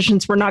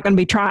depositions. We're not going to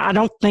be trying. I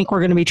don't think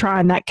we're going to be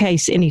trying that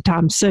case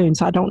anytime soon.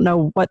 So I don't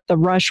know what the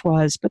rush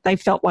was, but they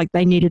felt like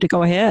they needed to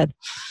go ahead.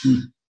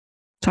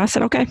 So I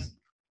said, okay.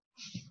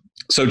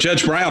 So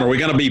Judge Brown, are we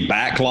going to be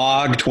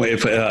backlogged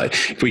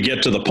if we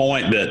get to the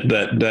point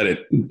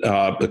that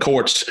the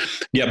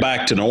courts get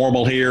back to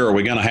normal here? Are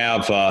we going to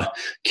have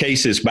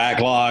cases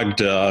backlogged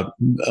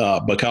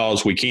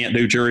because we can't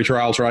do jury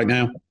trials right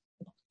now?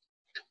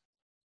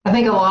 I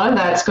think a lot of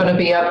that's going to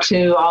be up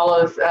to all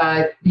of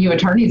you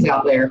attorneys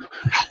out there.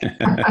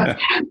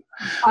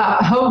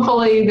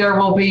 Hopefully there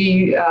will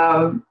be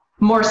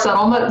more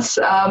settlements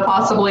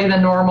possibly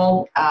than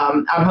normal.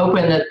 I'm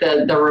hoping that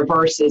the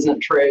reverse isn't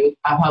true.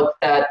 I hope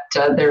that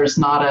there's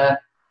not a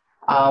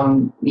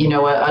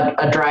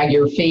drag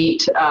your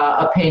feet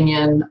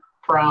opinion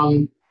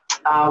from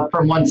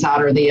one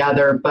side or the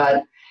other.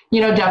 But,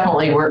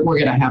 definitely we're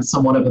going to have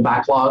somewhat of a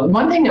backlog.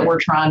 One thing that we're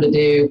trying to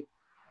do,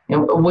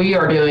 and we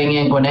are doing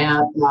in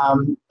Gwinnett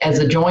as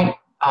a joint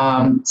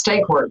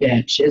state court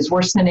bench, is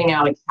we're sending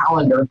out a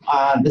calendar.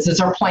 This is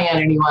our plan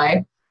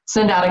anyway.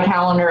 Send out a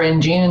calendar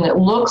in June that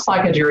looks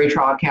like a jury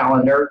trial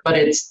calendar, but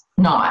it's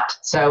not.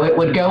 So it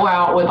would go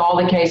out with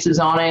all the cases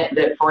on it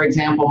that, for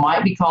example,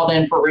 might be called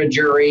in for a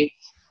jury.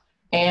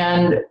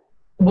 And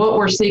what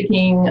we're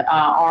seeking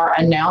are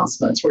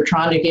announcements. We're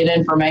trying to get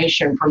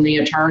information from the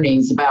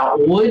attorneys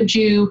about, would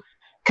you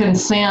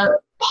consent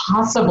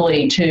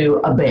possibly to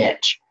a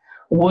bench?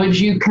 Would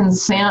you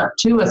consent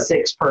to a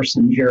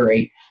 6-person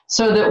jury?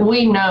 So that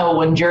we know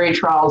when jury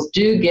trials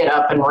do get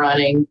up and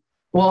running,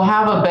 we'll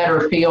have a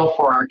better feel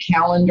for our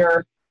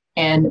calendar.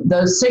 And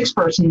those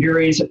 6-person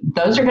juries,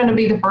 those are going to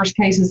be the first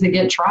cases that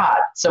get tried.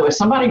 So if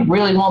somebody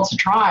really wants a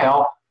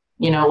trial,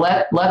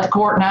 let the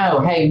court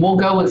know, hey, we'll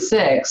go with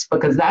 6,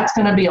 because that's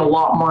going to be a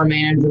lot more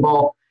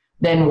manageable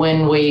than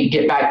when we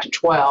get back to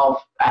 12.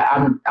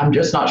 I'm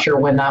just not sure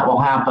when that will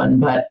happen,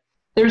 but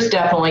there's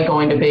definitely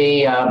going to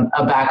be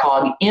a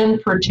backlog, in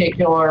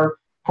particular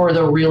for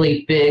the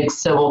really big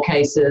civil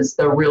cases,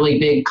 the really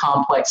big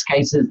complex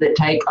cases that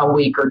take a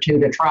week or 2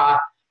 to try.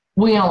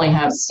 We only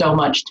have so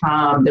much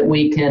time that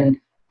we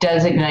can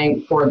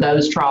designate for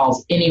those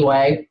trials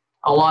anyway.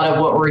 A lot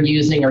of what we're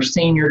using are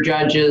senior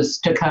judges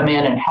to come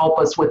in and help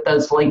us with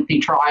those lengthy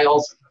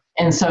trials.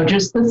 And so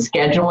just the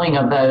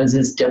scheduling of those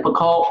is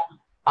difficult.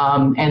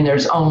 And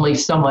there's only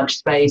so much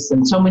space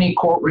and so many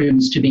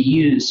courtrooms to be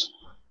used.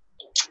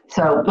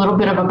 So a little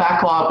bit of a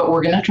backlog, but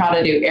we're going to try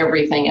to do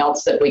everything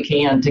else that we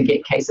can to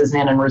get cases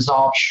in and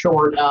resolved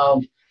short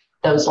of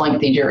those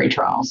lengthy jury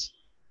trials.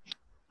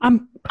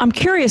 I'm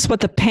curious what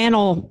the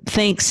panel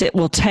thinks it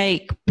will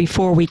take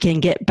before we can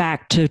get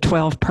back to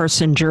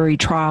 12-person jury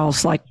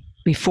trials like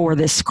before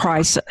this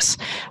crisis.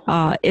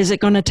 Is it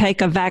going to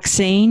take a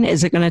vaccine?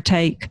 Is it going to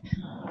take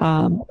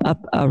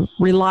a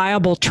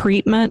reliable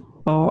treatment?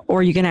 Or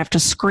are you going to have to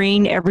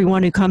screen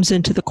everyone who comes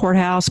into the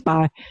courthouse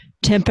by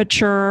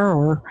temperature,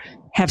 or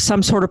have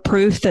some sort of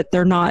proof that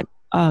they're not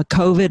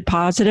COVID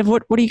positive?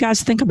 What do you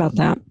guys think about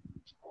that?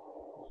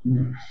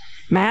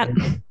 Matt?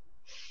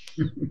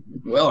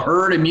 Well,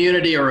 herd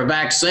immunity or a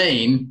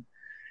vaccine,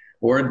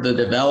 or the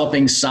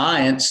developing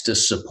science to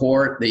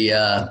support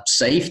the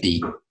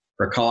safety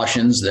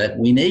precautions that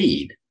we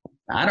need.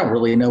 I don't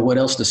really know what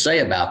else to say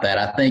about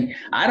that.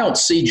 I don't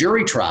see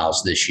jury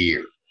trials this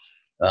year.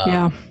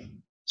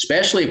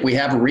 Especially if we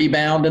have a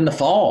rebound in the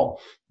fall.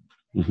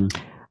 Mm-hmm.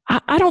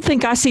 I don't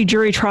think I see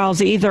jury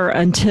trials either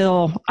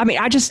until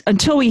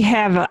we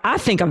have,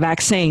 a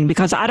vaccine,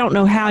 because I don't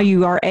know how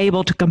you are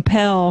able to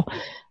compel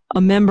a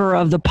member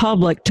of the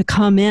public to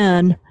come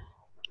in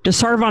to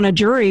serve on a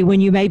jury when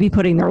you may be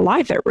putting their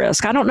life at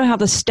risk. I don't know how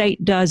the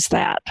state does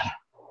that.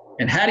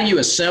 And how do you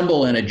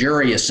assemble in a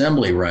jury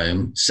assembly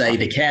room, say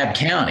DeKalb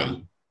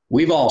County?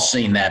 We've all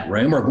seen that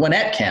room, or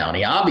Gwinnett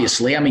County,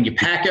 obviously. You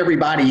pack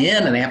everybody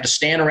in and they have to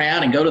stand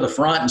around and go to the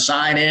front and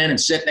sign in and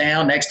sit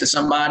down next to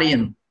somebody.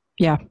 And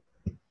yeah,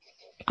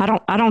 I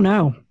don't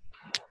know.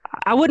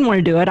 I wouldn't want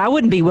to do it. I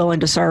wouldn't be willing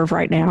to serve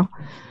right now.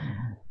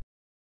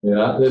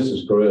 Yeah, this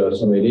is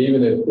Chris.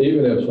 Even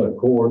if a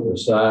court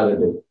decided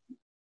to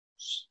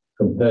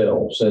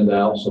send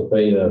out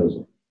subpoenas,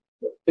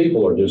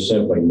 people are just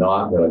simply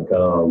not going to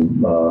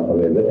come.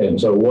 And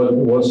so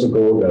what's the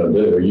court going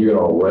to do? Are you going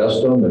to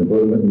arrest them and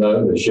put them in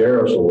the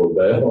sheriff's or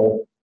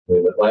bail?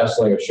 The last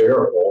thing a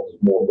sheriff wants is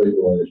more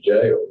people in his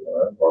jail,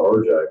 or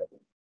her jail.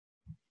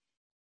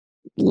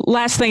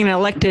 Last thing an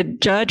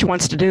elected judge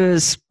wants to do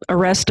is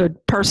arrest a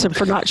person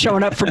for not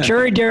showing up for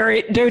jury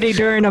duty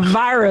during a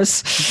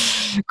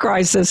virus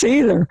crisis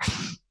either.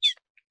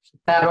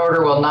 That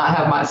order will not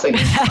have my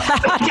signature.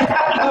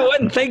 I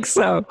wouldn't think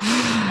so.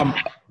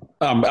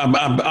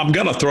 I'm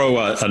going to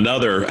throw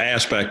another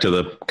aspect of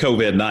the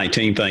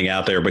COVID-19 thing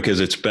out there because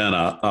it's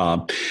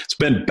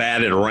been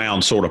batted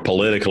around sort of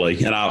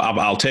politically, and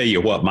I'll tell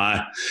you what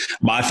my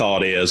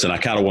thought is, and I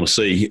kind of want to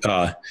see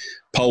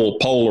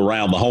poll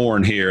around the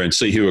horn here and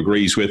see who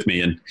agrees with me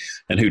and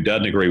who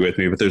doesn't agree with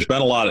me. But there's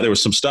been there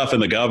was some stuff in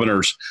the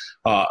governor's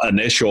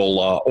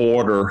initial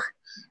order.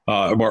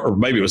 Or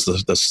maybe it was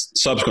the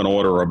subsequent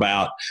order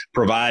about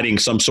providing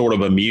some sort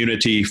of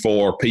immunity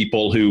for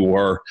people who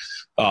were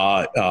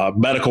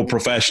medical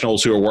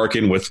professionals who are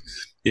working with,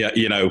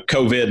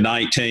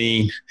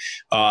 COVID-19.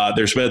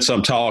 There's been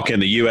some talk in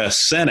the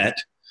U.S. Senate,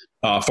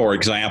 for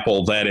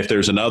example, that if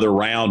there's another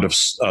round of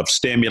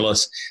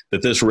stimulus,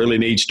 that this really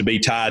needs to be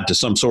tied to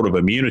some sort of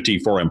immunity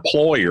for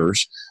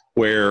employers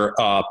where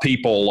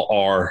people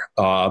are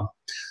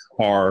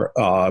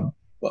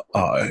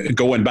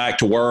going back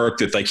to work,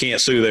 that they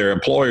can't sue their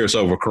employers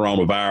over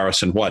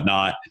coronavirus and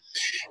whatnot.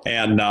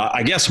 And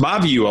I guess my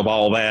view of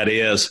all that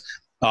is,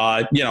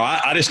 I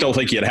just don't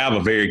think you'd have a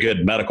very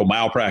good medical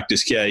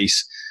malpractice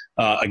case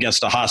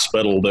against a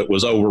hospital that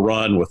was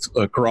overrun with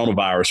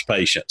coronavirus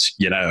patients,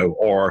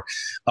 or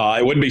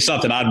it wouldn't be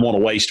something I'd want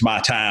to waste my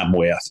time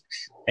with.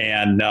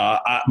 And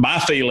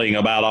my feeling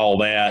about all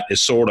that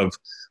is sort of,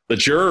 the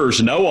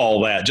jurors know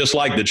all that, just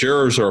like the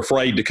jurors are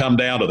afraid to come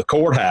down to the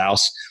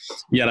courthouse,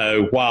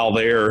 while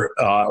they're,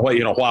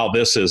 while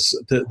this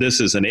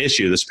is an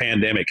issue, this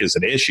pandemic is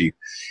an issue.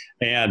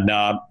 And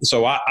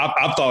so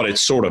I thought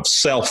it's sort of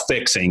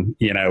self-fixing,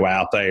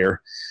 out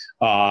there.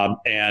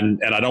 And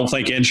I don't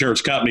think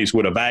insurance companies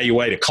would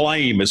evaluate a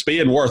claim as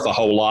being worth a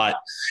whole lot,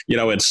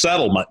 in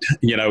settlement,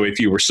 if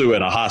you were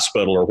suing a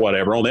hospital or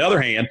whatever. On the other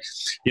hand,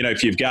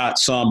 if you've got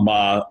some,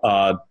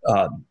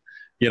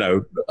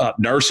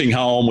 nursing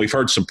home, we've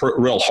heard some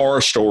real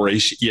horror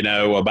stories,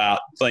 about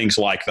things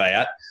like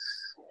that.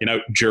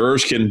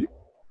 Jurors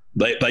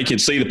they can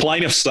see the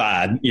plaintiff's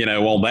side,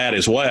 on that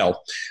as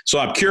well. So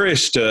I'm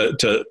curious to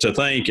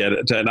think,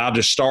 and I'll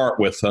just start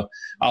with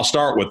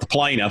the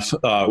plaintiff,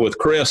 with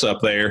Chris up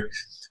there.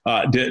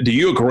 Do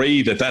you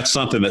agree that that's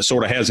something that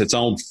sort of has its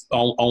own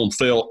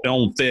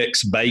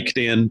fix baked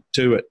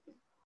into it?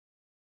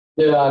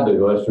 Yeah, I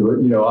do,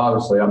 Lester.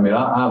 Obviously,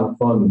 I'm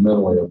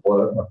fundamentally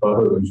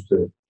opposed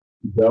to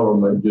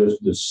government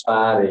just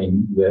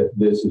deciding that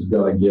this is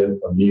going to get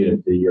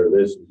immunity or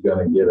this is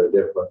going to get a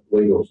different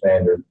legal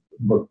standard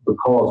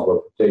because of a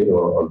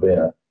particular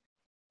event.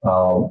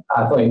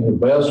 I think the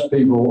best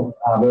people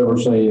I've ever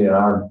seen in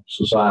our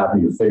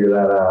society to figure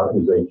that out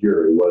is a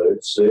jury, whether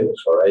it's 6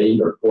 or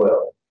 8 or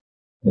 12.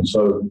 And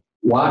so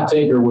why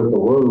tinker with the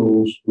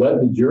rules? Let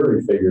the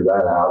jury figure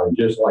that out. And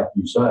just like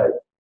you say,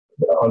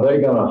 are they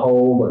going to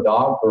hold a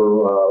doctor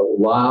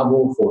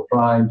liable for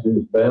trying to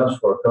his best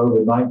for a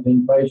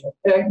COVID-19 patient?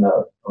 Heck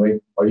no.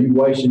 Are you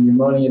wasting your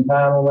money and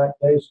time on that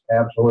case?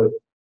 Absolutely.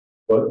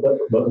 But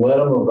let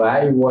them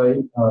evaluate,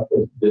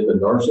 did the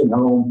nursing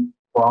home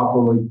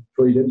properly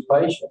treat its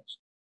patients?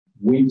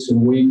 Weeks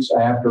and weeks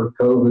after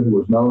COVID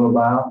was known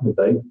about, did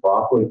they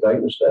properly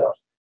take the steps?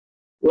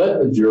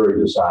 Let the jury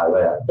decide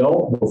that.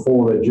 Don't,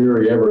 before the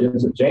jury ever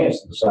gets a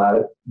chance to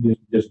decide it,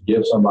 just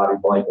give somebody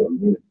blanket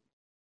immunity.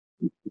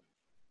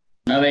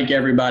 I think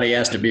everybody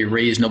has to be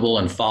reasonable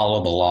and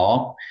follow the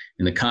law.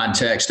 In the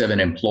context of an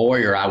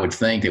employer, I would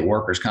think that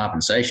workers'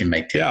 compensation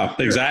may take. Yeah,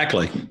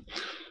 exactly.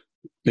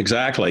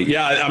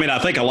 Yeah, I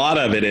think a lot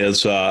of it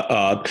is,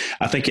 I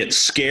think it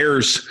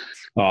scares,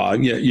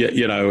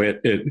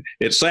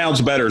 it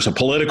sounds better as a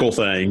political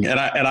thing. And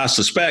I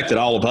suspect that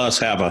all of us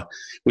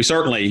we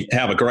certainly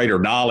have a greater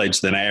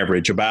knowledge than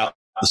average about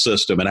the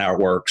system and how it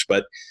works.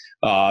 But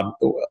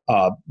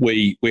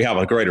we have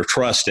a greater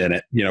trust in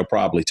it,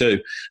 probably too.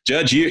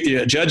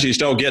 Judges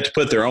don't get to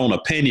put their own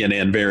opinion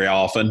in very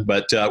often,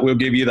 but we'll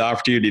give you the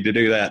opportunity to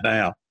do that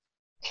now.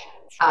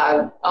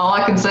 All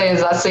I can say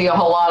is I see a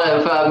whole lot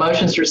of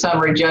motions for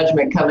summary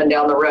judgment coming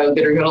down the road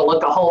that are going to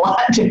look a whole lot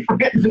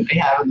different than they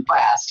have in the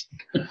past.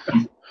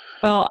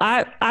 Well,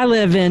 I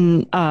live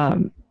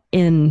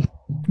in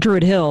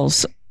Druid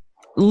Hills,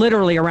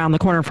 literally around the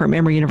corner from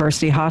Emory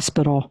University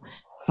Hospital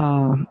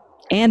and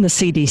the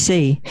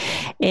CDC.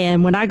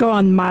 And when I go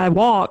on my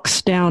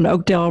walks down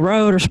Oakdale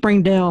Road or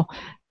Springdale,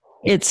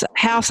 it's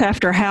house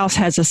after house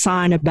has a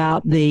sign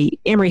about the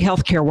Emory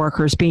healthcare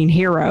workers being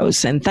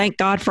heroes, and thank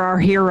God for our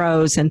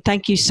heroes, and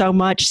thank you so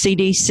much,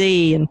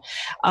 CDC. And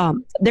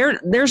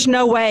there's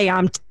no way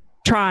I'm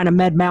trying a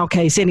med mal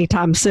case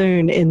anytime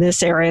soon in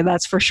this area.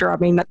 That's for sure. I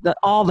mean,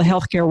 all the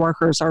healthcare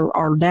workers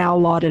are now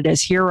lauded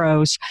as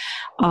heroes.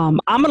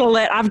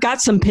 I've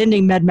got some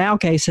pending med mal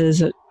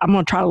cases. I'm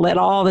going to try to let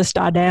all this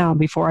die down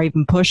before I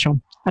even push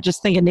them. I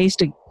just think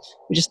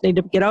we just need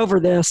to get over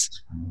this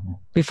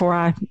before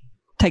I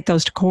take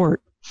those to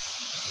court.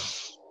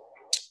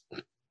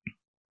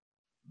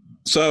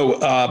 So,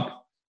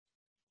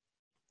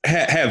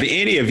 have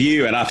any of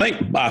you, and I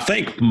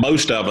think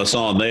most of us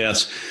on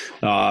this,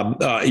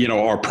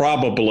 are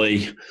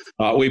probably,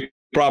 we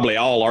probably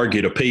all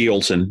argued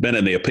appeals and been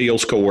in the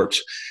appeals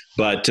courts,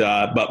 but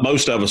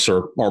most of us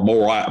are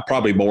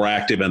probably more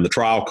active in the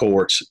trial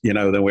courts,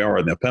 than we are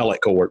in the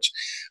appellate courts.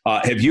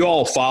 Have you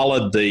all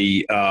followed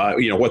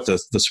what the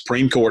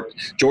Supreme Court,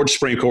 Georgia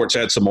Supreme Court's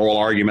had some oral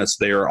arguments.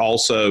 They're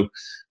also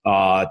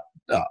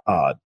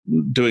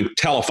doing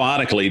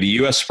telephonically. The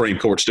U.S. Supreme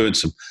Court's doing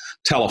some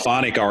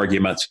telephonic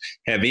arguments.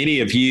 Have any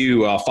of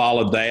you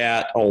followed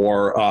that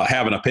or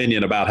have an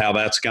opinion about how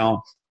that's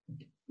gone?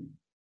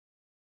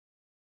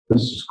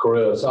 This is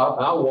Chris.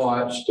 I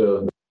watched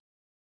the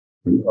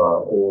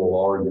oral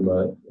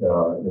argument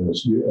in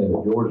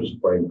the Georgia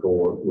Supreme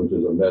Court, which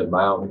is a med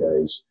mal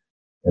case,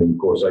 and of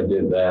course they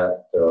did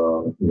that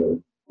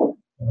in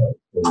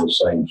the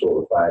same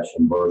sort of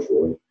fashion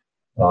virtually,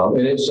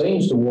 and it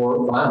seems to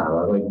work fine.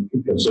 I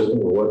think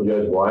consistent with what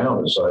Judge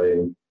Brown is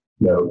saying,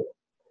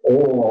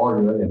 oral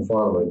argument in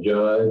front of a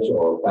judge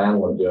or a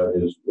panel of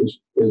judges this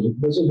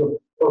is a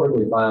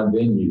perfectly fine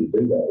venue to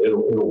do that.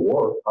 It'll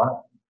work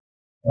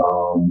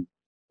fine.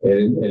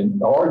 And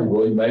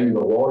arguably, maybe the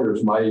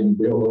lawyers might even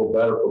be a little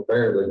better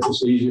prepared.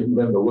 It's easier for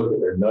them to look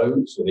at their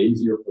notes and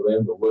easier for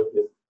them to look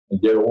at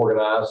and get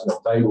organized in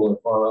a table in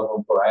front of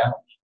them for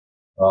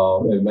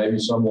hours. And maybe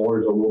some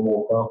lawyers are a little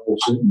more comfortable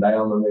sitting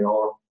down than they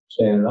are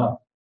standing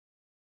up.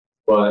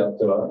 But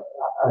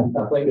I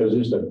think there's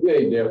just a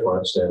big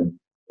difference in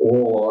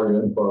oral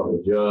argument in front of a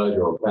judge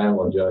or a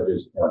panel of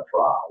judges in a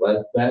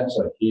trial. That's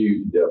a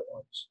huge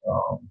difference.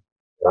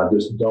 I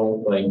just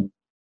don't think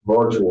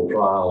virtual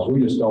trials,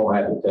 we just don't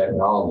have the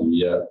technology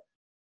yet.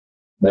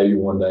 Maybe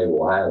one day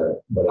we'll have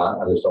it, but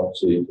I just don't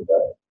see it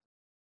today.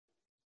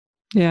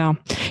 Yeah.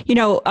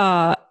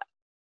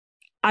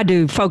 I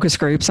do focus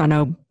groups. I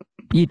know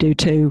you do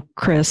too,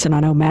 Chris, and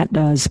I know Matt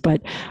does,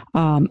 but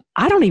I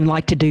don't even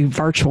like to do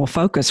virtual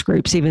focus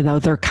groups, even though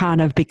they're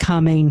kind of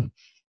becoming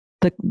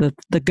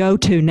the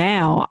go-to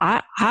now.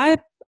 I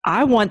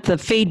want the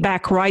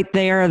feedback right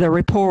there, the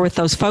rapport with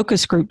those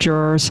focus group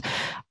jurors.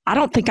 I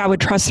don't think I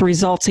would trust the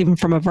results even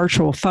from a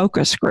virtual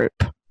focus group.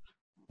 What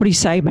do you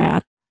say,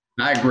 Matt?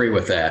 I agree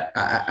with that.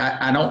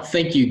 I don't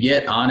think you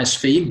get honest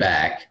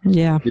feedback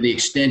to the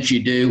extent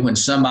you do when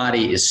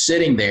somebody is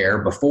sitting there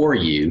before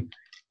you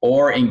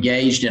or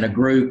engaged in a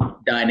group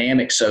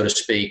dynamic, so to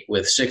speak,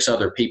 with 6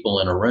 other people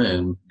in a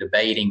room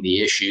debating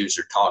the issues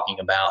or talking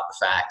about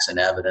the facts and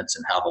evidence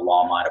and how the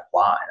law might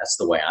apply. That's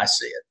the way I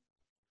see it.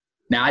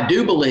 Now, I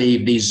do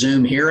believe these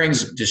Zoom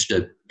hearings, just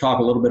to talk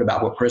a little bit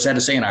about what Chris had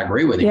to say, and I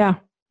agree with him. Yeah.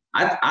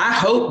 I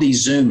hope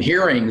these Zoom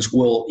hearings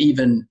will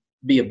even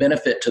be a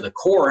benefit to the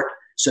court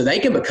so they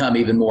can become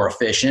even more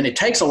efficient. It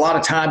takes a lot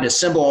of time to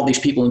assemble all these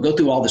people and go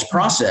through all this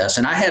process.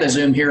 And I had a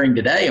Zoom hearing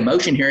today, a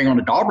motion hearing on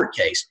a Daubert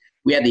case.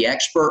 We had the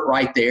expert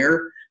right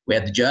there. We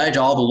had the judge,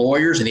 all the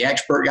lawyers, and the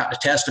expert got to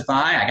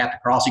testify. I got to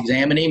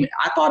cross-examine him.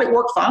 I thought it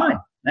worked fine.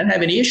 I didn't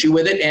have any issue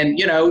with it.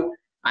 And,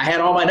 I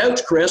had all my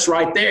notes, Chris,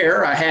 right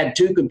there. I had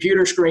 2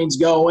 computer screens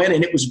going,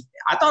 and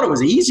I thought it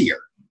was easier.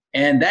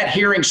 And that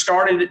hearing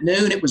started at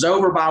noon. It was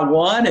over by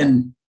 1,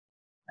 and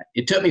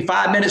it took me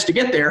 5 minutes to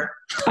get there.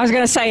 I was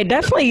going to say it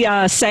definitely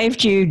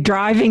saved you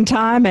driving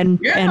time and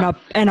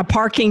a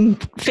parking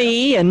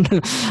fee and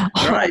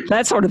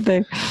that sort of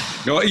thing.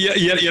 Well,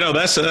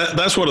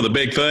 that's one of the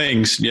big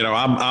things.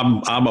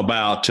 I'm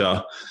about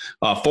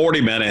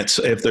 40 minutes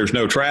if there's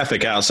no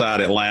traffic outside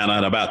Atlanta,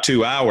 and about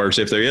 2 hours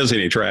if there is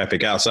any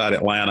traffic outside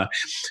Atlanta.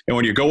 And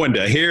when you're going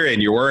to a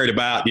hearing, you're worried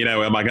about,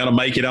 am I going to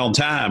make it on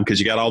time? Because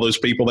you got all those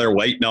people there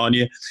waiting on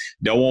you.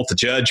 Don't want the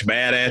judge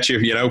mad at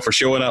you, for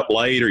showing up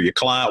late, or your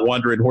client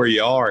wondering where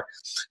you are.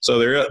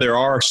 So there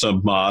are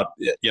some,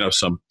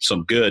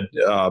 some good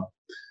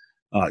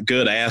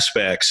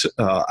aspects,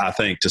 I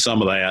think, to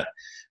some of that.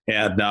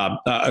 And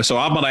so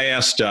I'm going to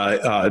ask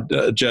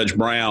Judge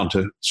Brown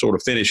to sort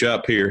of finish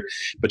up here.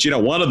 But,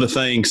 one of the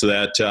things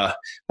that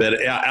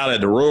out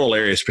in the rural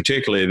areas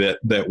particularly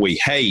that we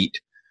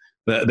hate,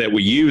 that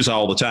we use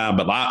all the time,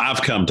 but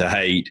I've come to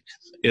hate,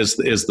 is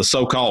the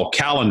so-called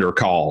calendar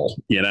call,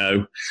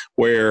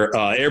 where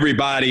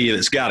everybody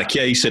that's got a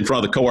case in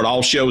front of the court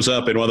all shows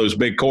up in one of those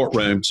big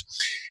courtrooms.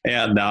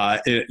 And,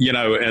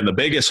 and the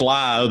biggest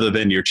lie, other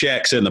than your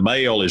checks in the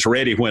mail, is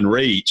ready when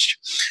reached,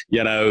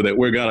 that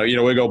we're going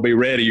to be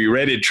ready. You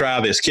ready to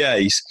try this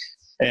case?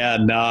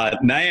 And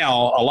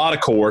now a lot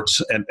of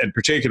courts, and in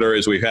particular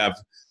as we have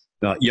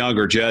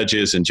younger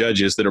judges and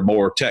judges that are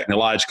more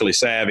technologically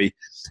savvy,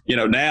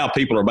 now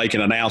people are making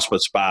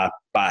announcements by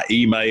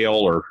email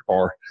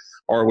or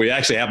or we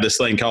actually have this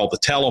thing called the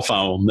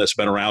telephone that's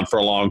been around for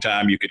a long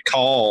time. You could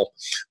call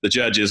the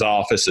judge's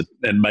office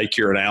and make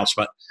your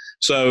announcement.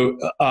 So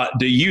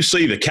do you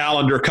see the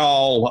calendar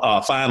call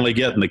finally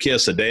getting the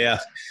kiss of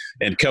death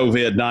and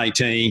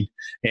COVID-19?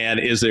 And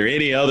is there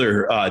any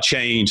other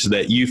change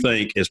that you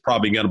think is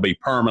probably going to be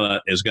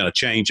permanent, is going to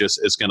change us,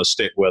 is going to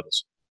stick with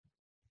us?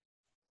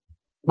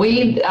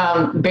 We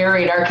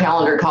buried our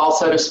calendar call,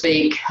 so to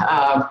speak,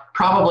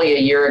 probably a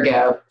year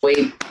ago.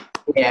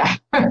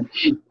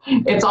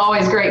 It's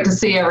always great to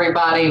see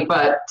everybody,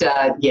 but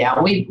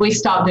we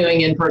stopped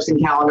doing in-person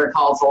calendar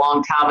calls a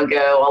long time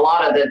ago. A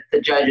lot of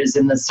the judges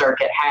in the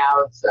circuit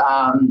have,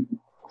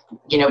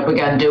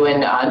 begun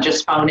doing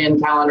just phone-in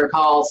calendar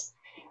calls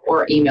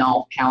or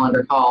email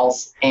calendar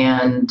calls,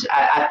 and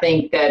I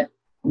think that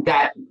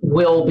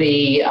will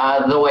be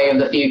the way of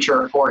the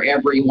future for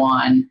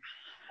everyone.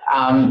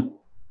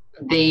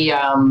 The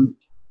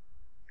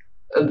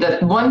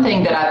one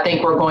thing that I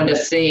think we're going to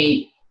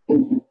see,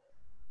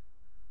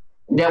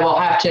 that we'll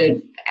have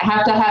to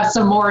have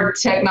some more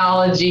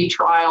technology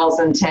trials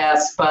and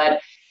tests,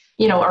 but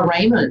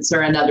arraignments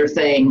are another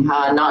thing,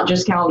 not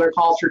just calendar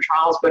calls for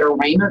trials, but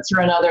arraignments are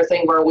another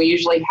thing where we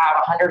usually have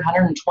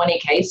 120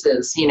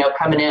 cases,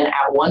 coming in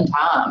at one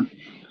time.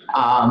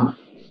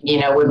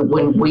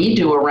 When we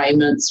do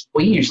arraignments,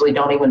 we usually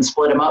don't even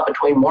split them up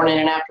between morning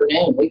and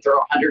afternoon. We throw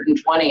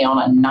 120 on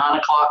a 9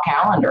 o'clock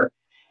calendar.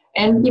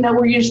 And,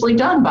 we're usually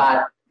done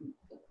by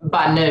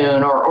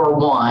noon or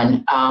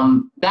 1.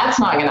 That's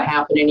not going to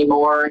happen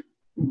anymore.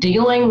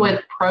 Dealing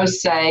with pro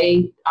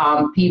se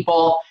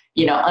people,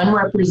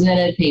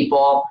 unrepresented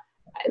people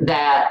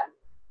that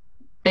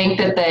think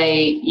that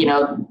they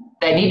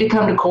need to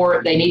come to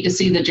court, they need to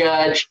see the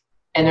judge,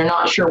 and they're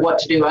not sure what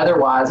to do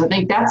otherwise. I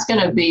think that's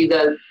going to be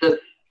the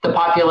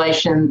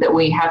population that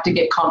we have to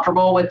get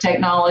comfortable with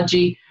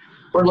technology.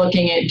 We're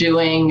looking at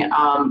doing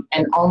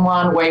an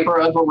online waiver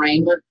of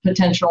arraignment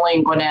potentially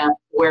in Gwinnett,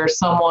 where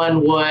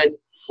someone would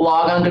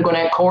log on to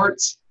Gwinnett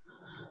Courts.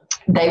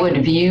 They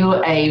would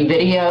view a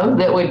video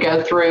that would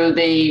go through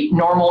the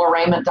normal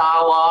arraignment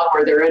dialogue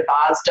where they're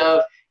advised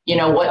of,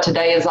 what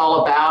today is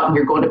all about. And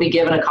you're going to be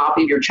given a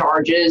copy of your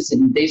charges,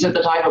 and these are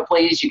the type of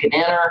pleas you can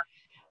enter.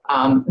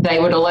 They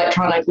would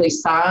electronically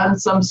sign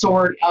some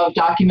sort of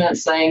document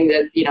saying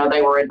that,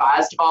 they were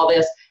advised of all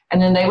this.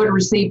 And then they would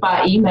receive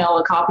by email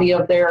a copy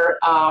of their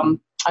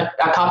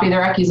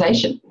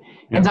accusation.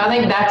 And so I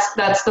think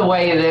that's the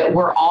way that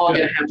we're all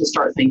going to have to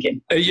start thinking.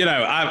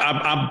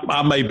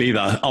 I may be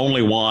the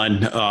only one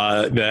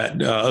that,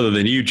 other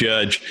than you,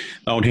 Judge,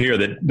 on here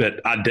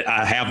that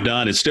I have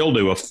done and still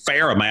do a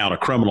fair amount of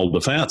criminal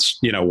defense,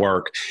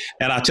 work.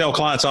 And I tell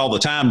clients all the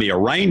time, the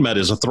arraignment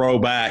is a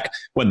throwback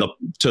when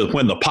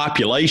the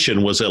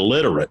population was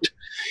illiterate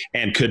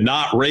and could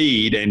not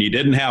read, and you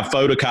didn't have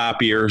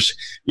photocopiers.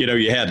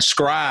 You had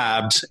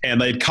scribes, and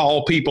they'd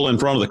call people in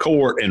front of the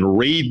court and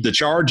read the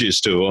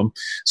charges to them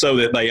so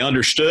that they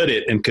understood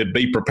it and could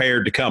be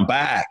prepared to come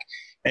back.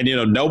 And,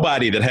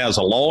 nobody that has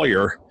a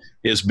lawyer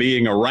is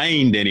being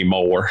arraigned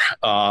anymore.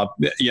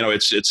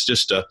 It's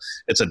just a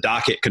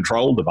docket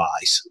control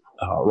device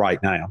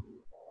right now.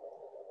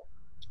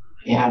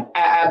 Yeah,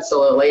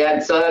 absolutely.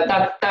 And so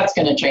that's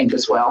going to change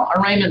as well.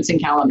 Arraignments and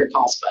calendar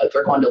calls both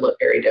are going to look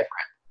very different.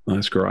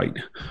 That's great.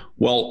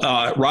 Well,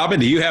 Robin,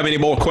 do you have any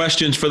more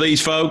questions for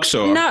these folks?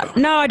 Or?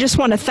 No, I just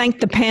want to thank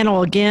the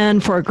panel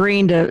again for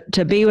agreeing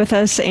to be with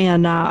us.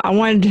 And I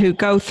wanted to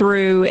go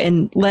through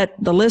and let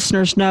the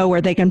listeners know where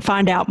they can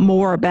find out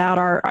more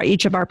about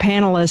each of our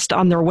panelists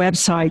on their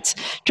websites.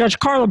 Judge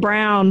Carla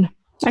Brown,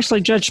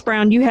 Judge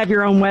Brown, you have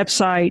your own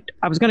website.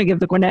 I was going to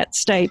give the Gwinnett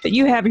State, but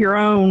you have your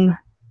own,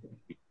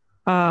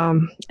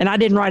 and I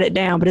didn't write it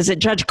down, but is it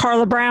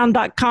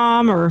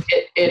judgecarlabrown.com or?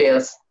 It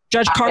is.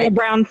 Judge Carla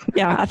Brown,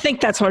 yeah, I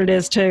think that's what it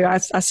is too. I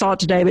saw it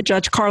today, but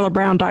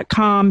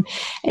judgecarlabrown.com,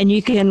 and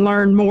you can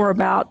learn more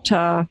about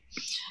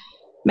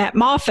Matt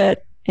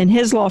Moffitt and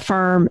his law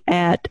firm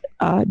at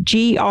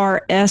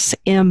grsmb.com.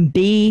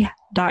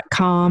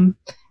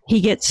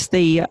 He gets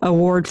the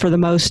award for the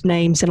most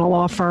names in a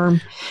law firm.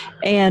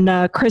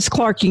 And Chris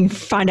Clark, you can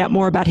find out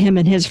more about him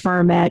and his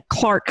firm at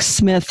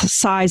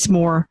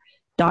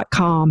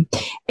clarksmithsizemore.com.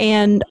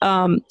 And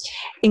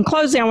in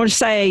closing, I want to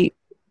say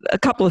a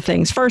couple of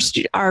things. First,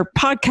 our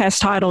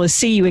podcast title is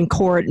See You in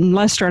Court, and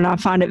Lester and I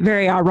find it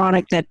very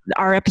ironic that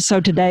our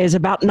episode today is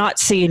about not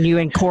seeing you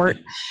in court,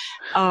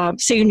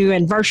 seeing you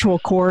in virtual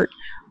court.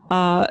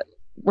 The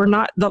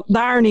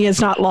irony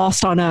is not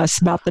lost on us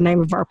about the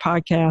name of our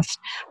podcast.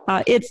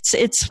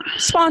 It's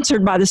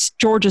sponsored by the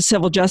Georgia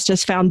Civil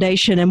Justice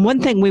Foundation, and one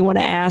thing we want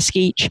to ask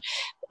each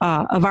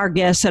of our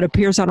guests that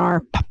appears on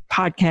our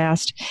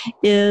podcast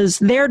is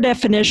their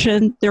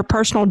definition, their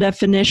personal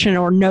definition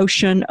or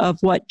notion of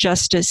what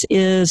justice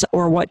is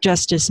or what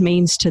justice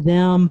means to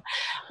them.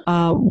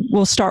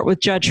 We'll start with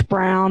Judge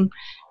Brown.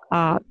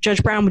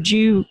 Judge Brown, would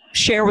you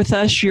share with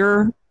us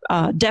your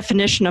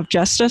definition of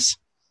justice?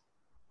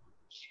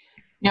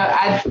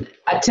 I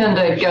tend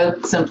to go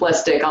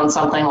simplistic on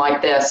something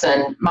like this,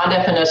 and my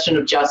definition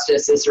of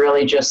justice is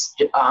really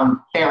just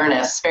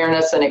fairness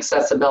and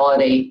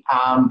accessibility.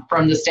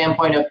 From the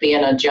standpoint of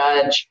being a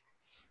judge,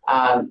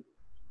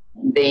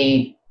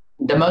 the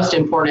most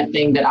important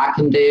thing that I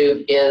can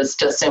do is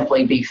to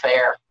simply be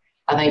fair.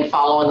 I think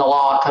following the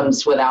law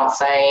comes without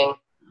saying,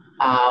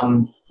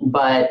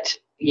 but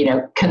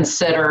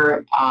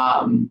consider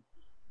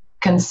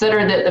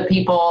that the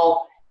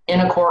people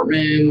in a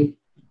courtroom,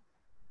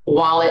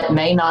 while it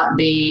may not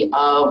be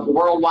of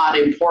worldwide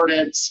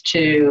importance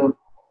to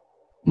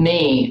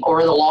me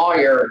or the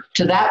lawyer,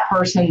 to that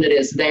person that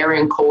is there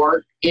in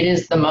court, it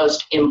is the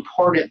most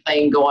important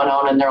thing going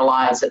on in their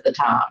lives at the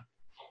time.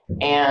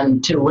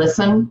 And to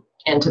listen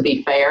and to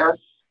be fair,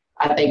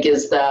 I think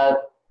is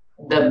the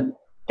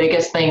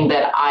biggest thing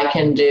that I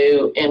can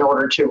do in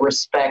order to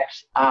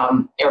respect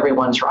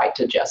everyone's right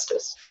to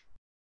justice.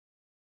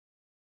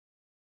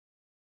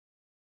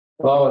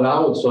 Well, and I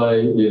would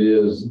say it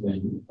is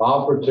the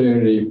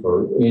opportunity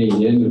for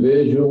any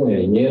individual,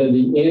 any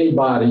entity,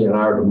 anybody in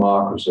our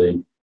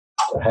democracy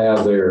to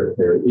have their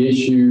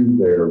issue,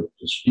 their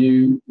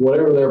dispute,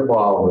 whatever their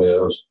problem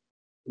is,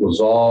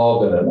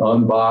 resolved in an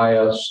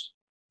unbiased,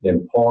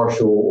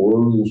 impartial,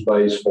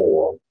 rules-based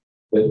forum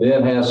that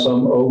then has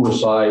some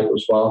oversight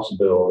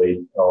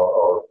responsibility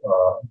or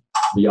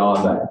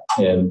beyond that.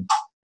 And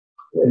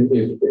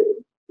if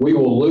we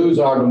will lose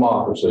our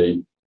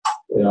democracy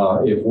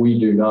if we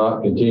do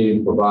not continue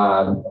to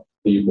provide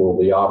people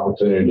the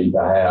opportunity to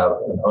have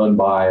an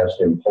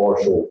unbiased,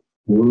 impartial,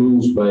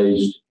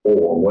 rules-based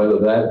forum, whether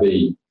that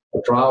be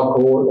a trial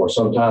court or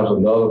sometimes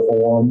another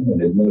forum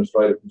in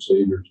administrative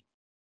procedures,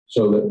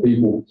 so that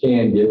people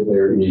can get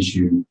their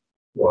issue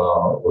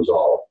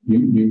resolved.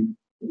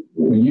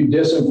 When you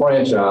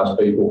disenfranchise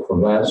people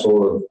from that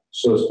sort of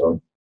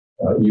system,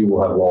 you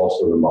will have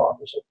lost the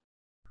democracy.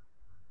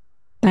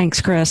 Thanks,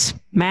 Chris.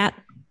 Matt?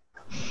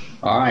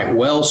 All right.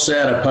 Well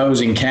said,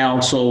 opposing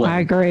counsel. I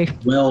agree.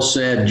 Well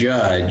said,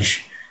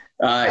 judge.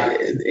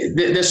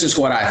 This is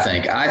what I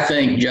think. I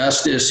think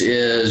justice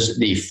is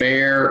the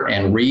fair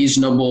and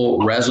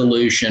reasonable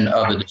resolution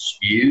of a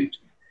dispute.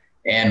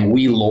 And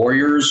we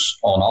lawyers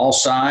on all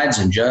sides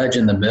and judge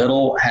in the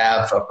middle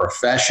have a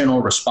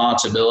professional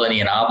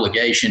responsibility and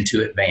obligation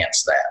to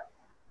advance that.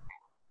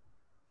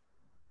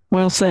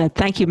 Well said.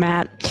 Thank you,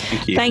 Matt.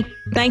 Thank you.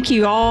 Thank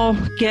you all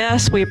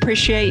guests. We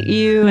appreciate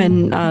you,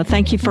 and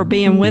thank you for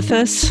being with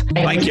us.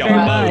 Thank you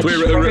all both. We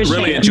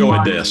really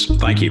enjoyed this.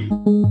 Thank you.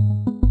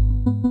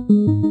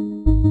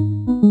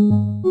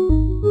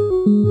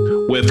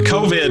 With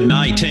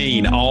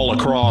COVID-19 all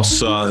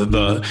across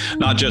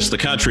not just the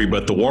country,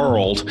 but the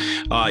world,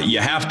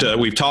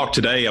 we've talked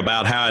today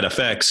about how it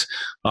affects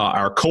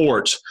our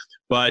courts.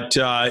 But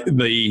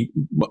the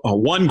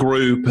one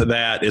group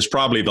that is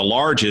probably the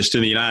largest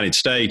in the United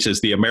States is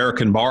the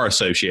American Bar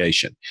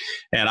Association.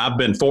 And I've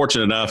been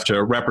fortunate enough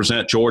to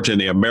represent Georgia in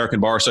the American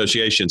Bar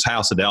Association's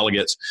House of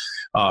Delegates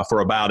for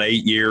about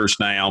 8 years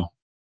now.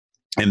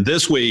 And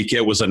this week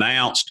it was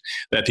announced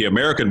that the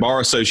American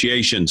Bar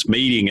Association's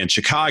meeting in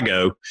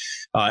Chicago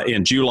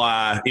in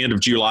July, end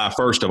of July,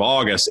 1st of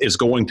August, is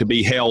going to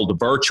be held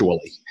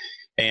virtually.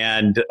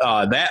 And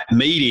that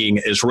meeting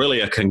is really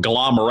a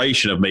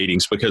conglomeration of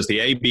meetings because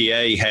the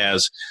ABA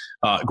has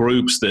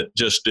groups that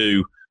just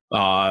do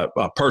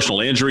personal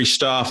injury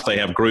stuff. They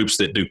have groups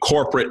that do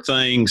corporate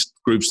things,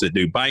 groups that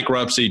do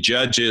bankruptcy,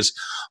 judges,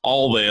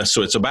 all this.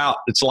 So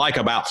it's like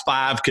about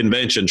 5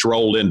 conventions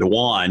rolled into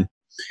one.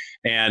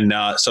 And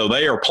so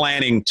they are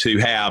planning to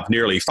have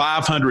nearly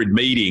 500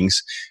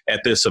 meetings at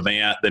this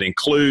event that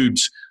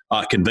includes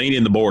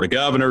convening the Board of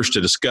Governors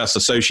to discuss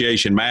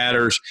association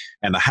matters,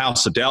 and the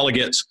House of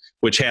Delegates,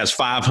 which has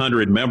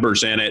 500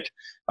 members in it,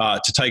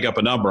 to take up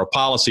a number of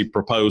policy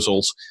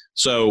proposals.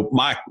 So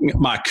my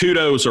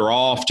kudos are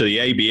off to the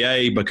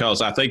ABA,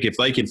 because I think if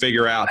they can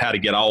figure out how to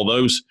get all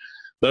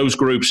those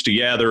groups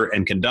together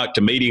and conduct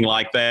a meeting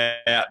like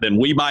that, then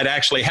we might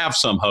actually have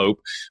some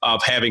hope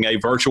of having a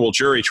virtual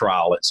jury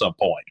trial at some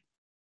point.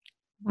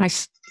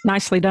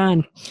 Nicely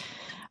done.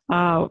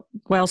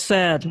 Well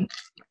said.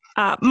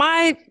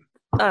 My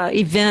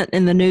event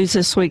in the news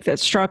this week that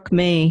struck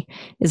me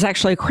is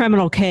actually a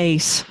criminal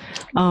case,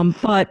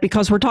 but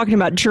because we're talking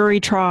about jury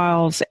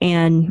trials,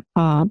 and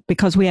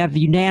because we have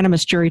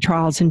unanimous jury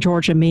trials in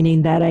Georgia,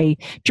 meaning that a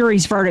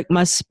jury's verdict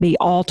must be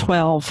all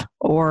 12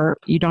 or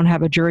you don't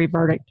have a jury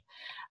verdict,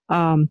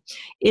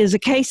 is a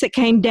case that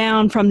came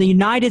down from the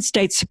United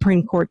States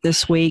Supreme Court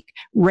this week,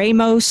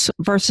 Ramos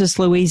versus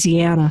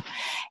Louisiana.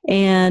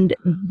 And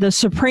the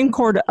Supreme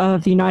Court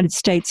of the United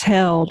States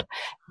held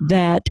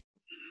that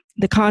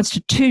the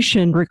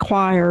Constitution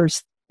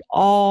requires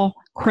all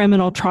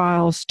criminal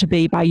trials to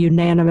be by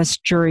unanimous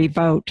jury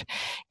vote.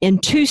 In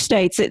 2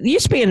 states, it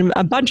used to be in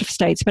a bunch of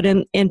states, but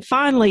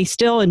finally,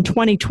 still in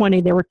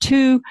 2020, there were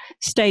 2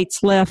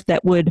 states left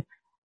that would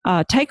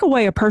take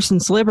away a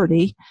person's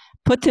liberty,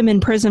 put them in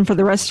prison for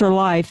the rest of their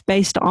life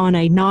based on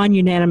a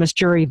non-unanimous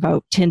jury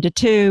vote,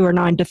 10-2 or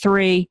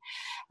 9-3.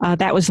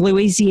 That was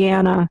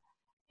Louisiana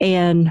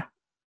and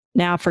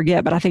Now I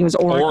forget, but I think it was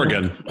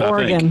Oregon.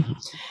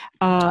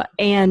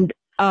 And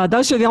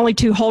those are the only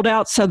two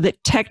holdouts, so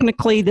that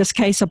technically this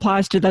case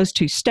applies to those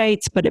two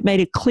states, but it made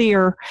it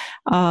clear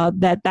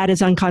that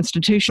is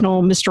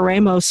unconstitutional. Mr.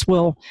 Ramos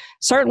will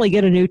certainly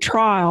get a new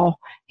trial.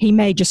 He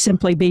may just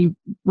simply be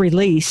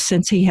released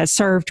since he has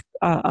served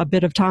a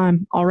bit of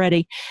time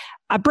already.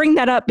 I bring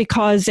that up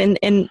because, and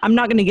I'm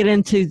not going to get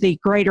into the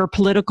greater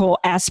political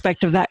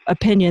aspect of that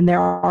opinion. There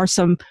are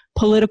some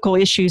political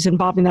issues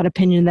involving that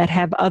opinion that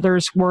have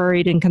others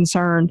worried and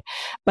concerned.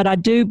 But I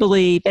do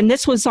believe, and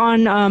this was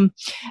on,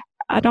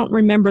 I don't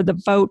remember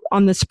the vote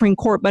on the Supreme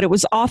Court, but it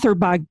was authored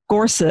by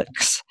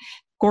Gorsuch.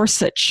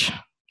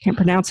 Can't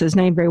pronounce his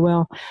name very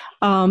well.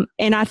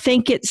 And I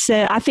think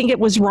it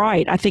was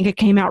right. I think it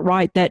came out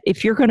right that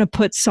if you're going to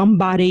put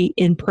somebody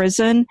in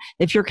prison,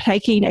 if you're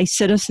taking a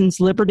citizen's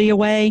liberty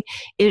away,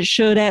 it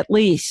should at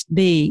least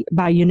be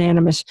by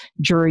unanimous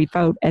jury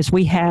vote, as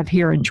we have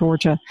here in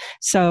Georgia.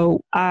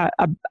 So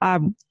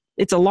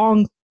it's a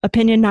long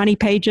opinion, 90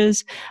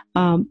 pages,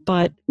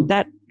 but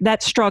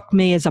that struck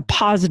me as a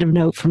positive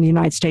note from the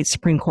United States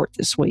Supreme Court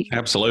this week.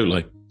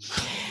 Absolutely.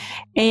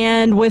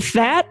 And with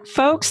that,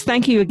 folks,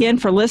 thank you again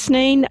for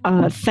listening.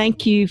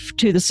 Thank you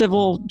to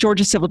the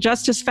Georgia Civil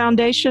Justice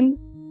Foundation,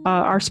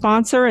 our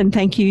sponsor, and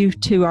thank you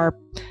to our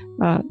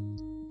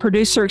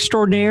producer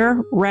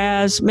extraordinaire,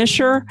 Raz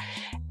Misher.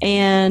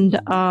 And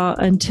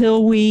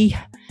until we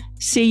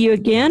see you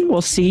again,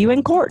 we'll see you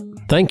in court.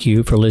 Thank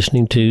you for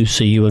listening to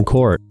See You in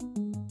Court,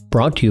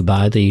 brought to you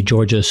by the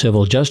Georgia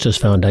Civil Justice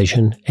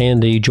Foundation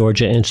and the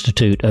Georgia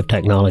Institute of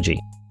Technology.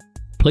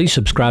 Please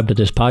subscribe to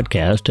this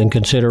podcast and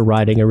consider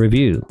writing a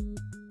review.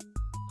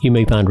 You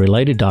may find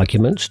related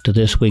documents to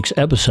this week's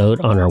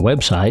episode on our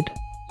website,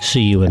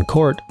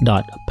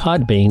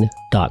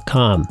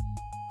 seeyouincourt.podbean.com.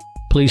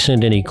 Please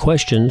send any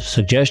questions,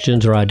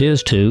 suggestions, or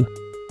ideas to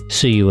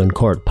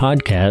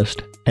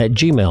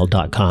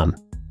seeyouincourtpodcast@gmail.com.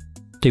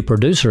 The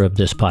producer of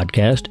this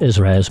podcast is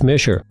Raz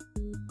Misher.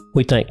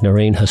 We thank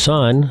Noreen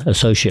Hassan,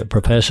 Associate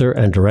Professor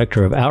and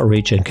Director of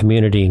Outreach and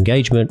Community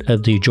Engagement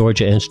of the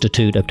Georgia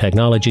Institute of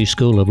Technology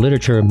School of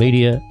Literature,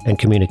 Media, and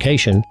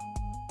Communication,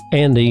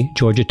 and the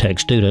Georgia Tech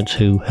students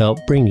who help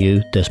bring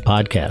you this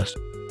podcast.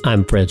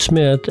 I'm Fred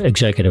Smith,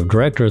 Executive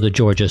Director of the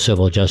Georgia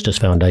Civil Justice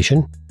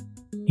Foundation.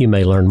 You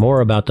may learn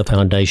more about the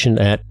foundation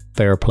at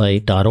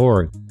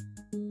fairplay.org.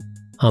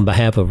 On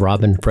behalf of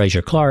Robin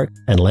Fraser Clark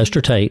and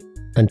Lester Tate,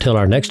 until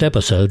our next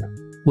episode,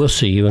 we'll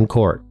see you in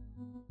court.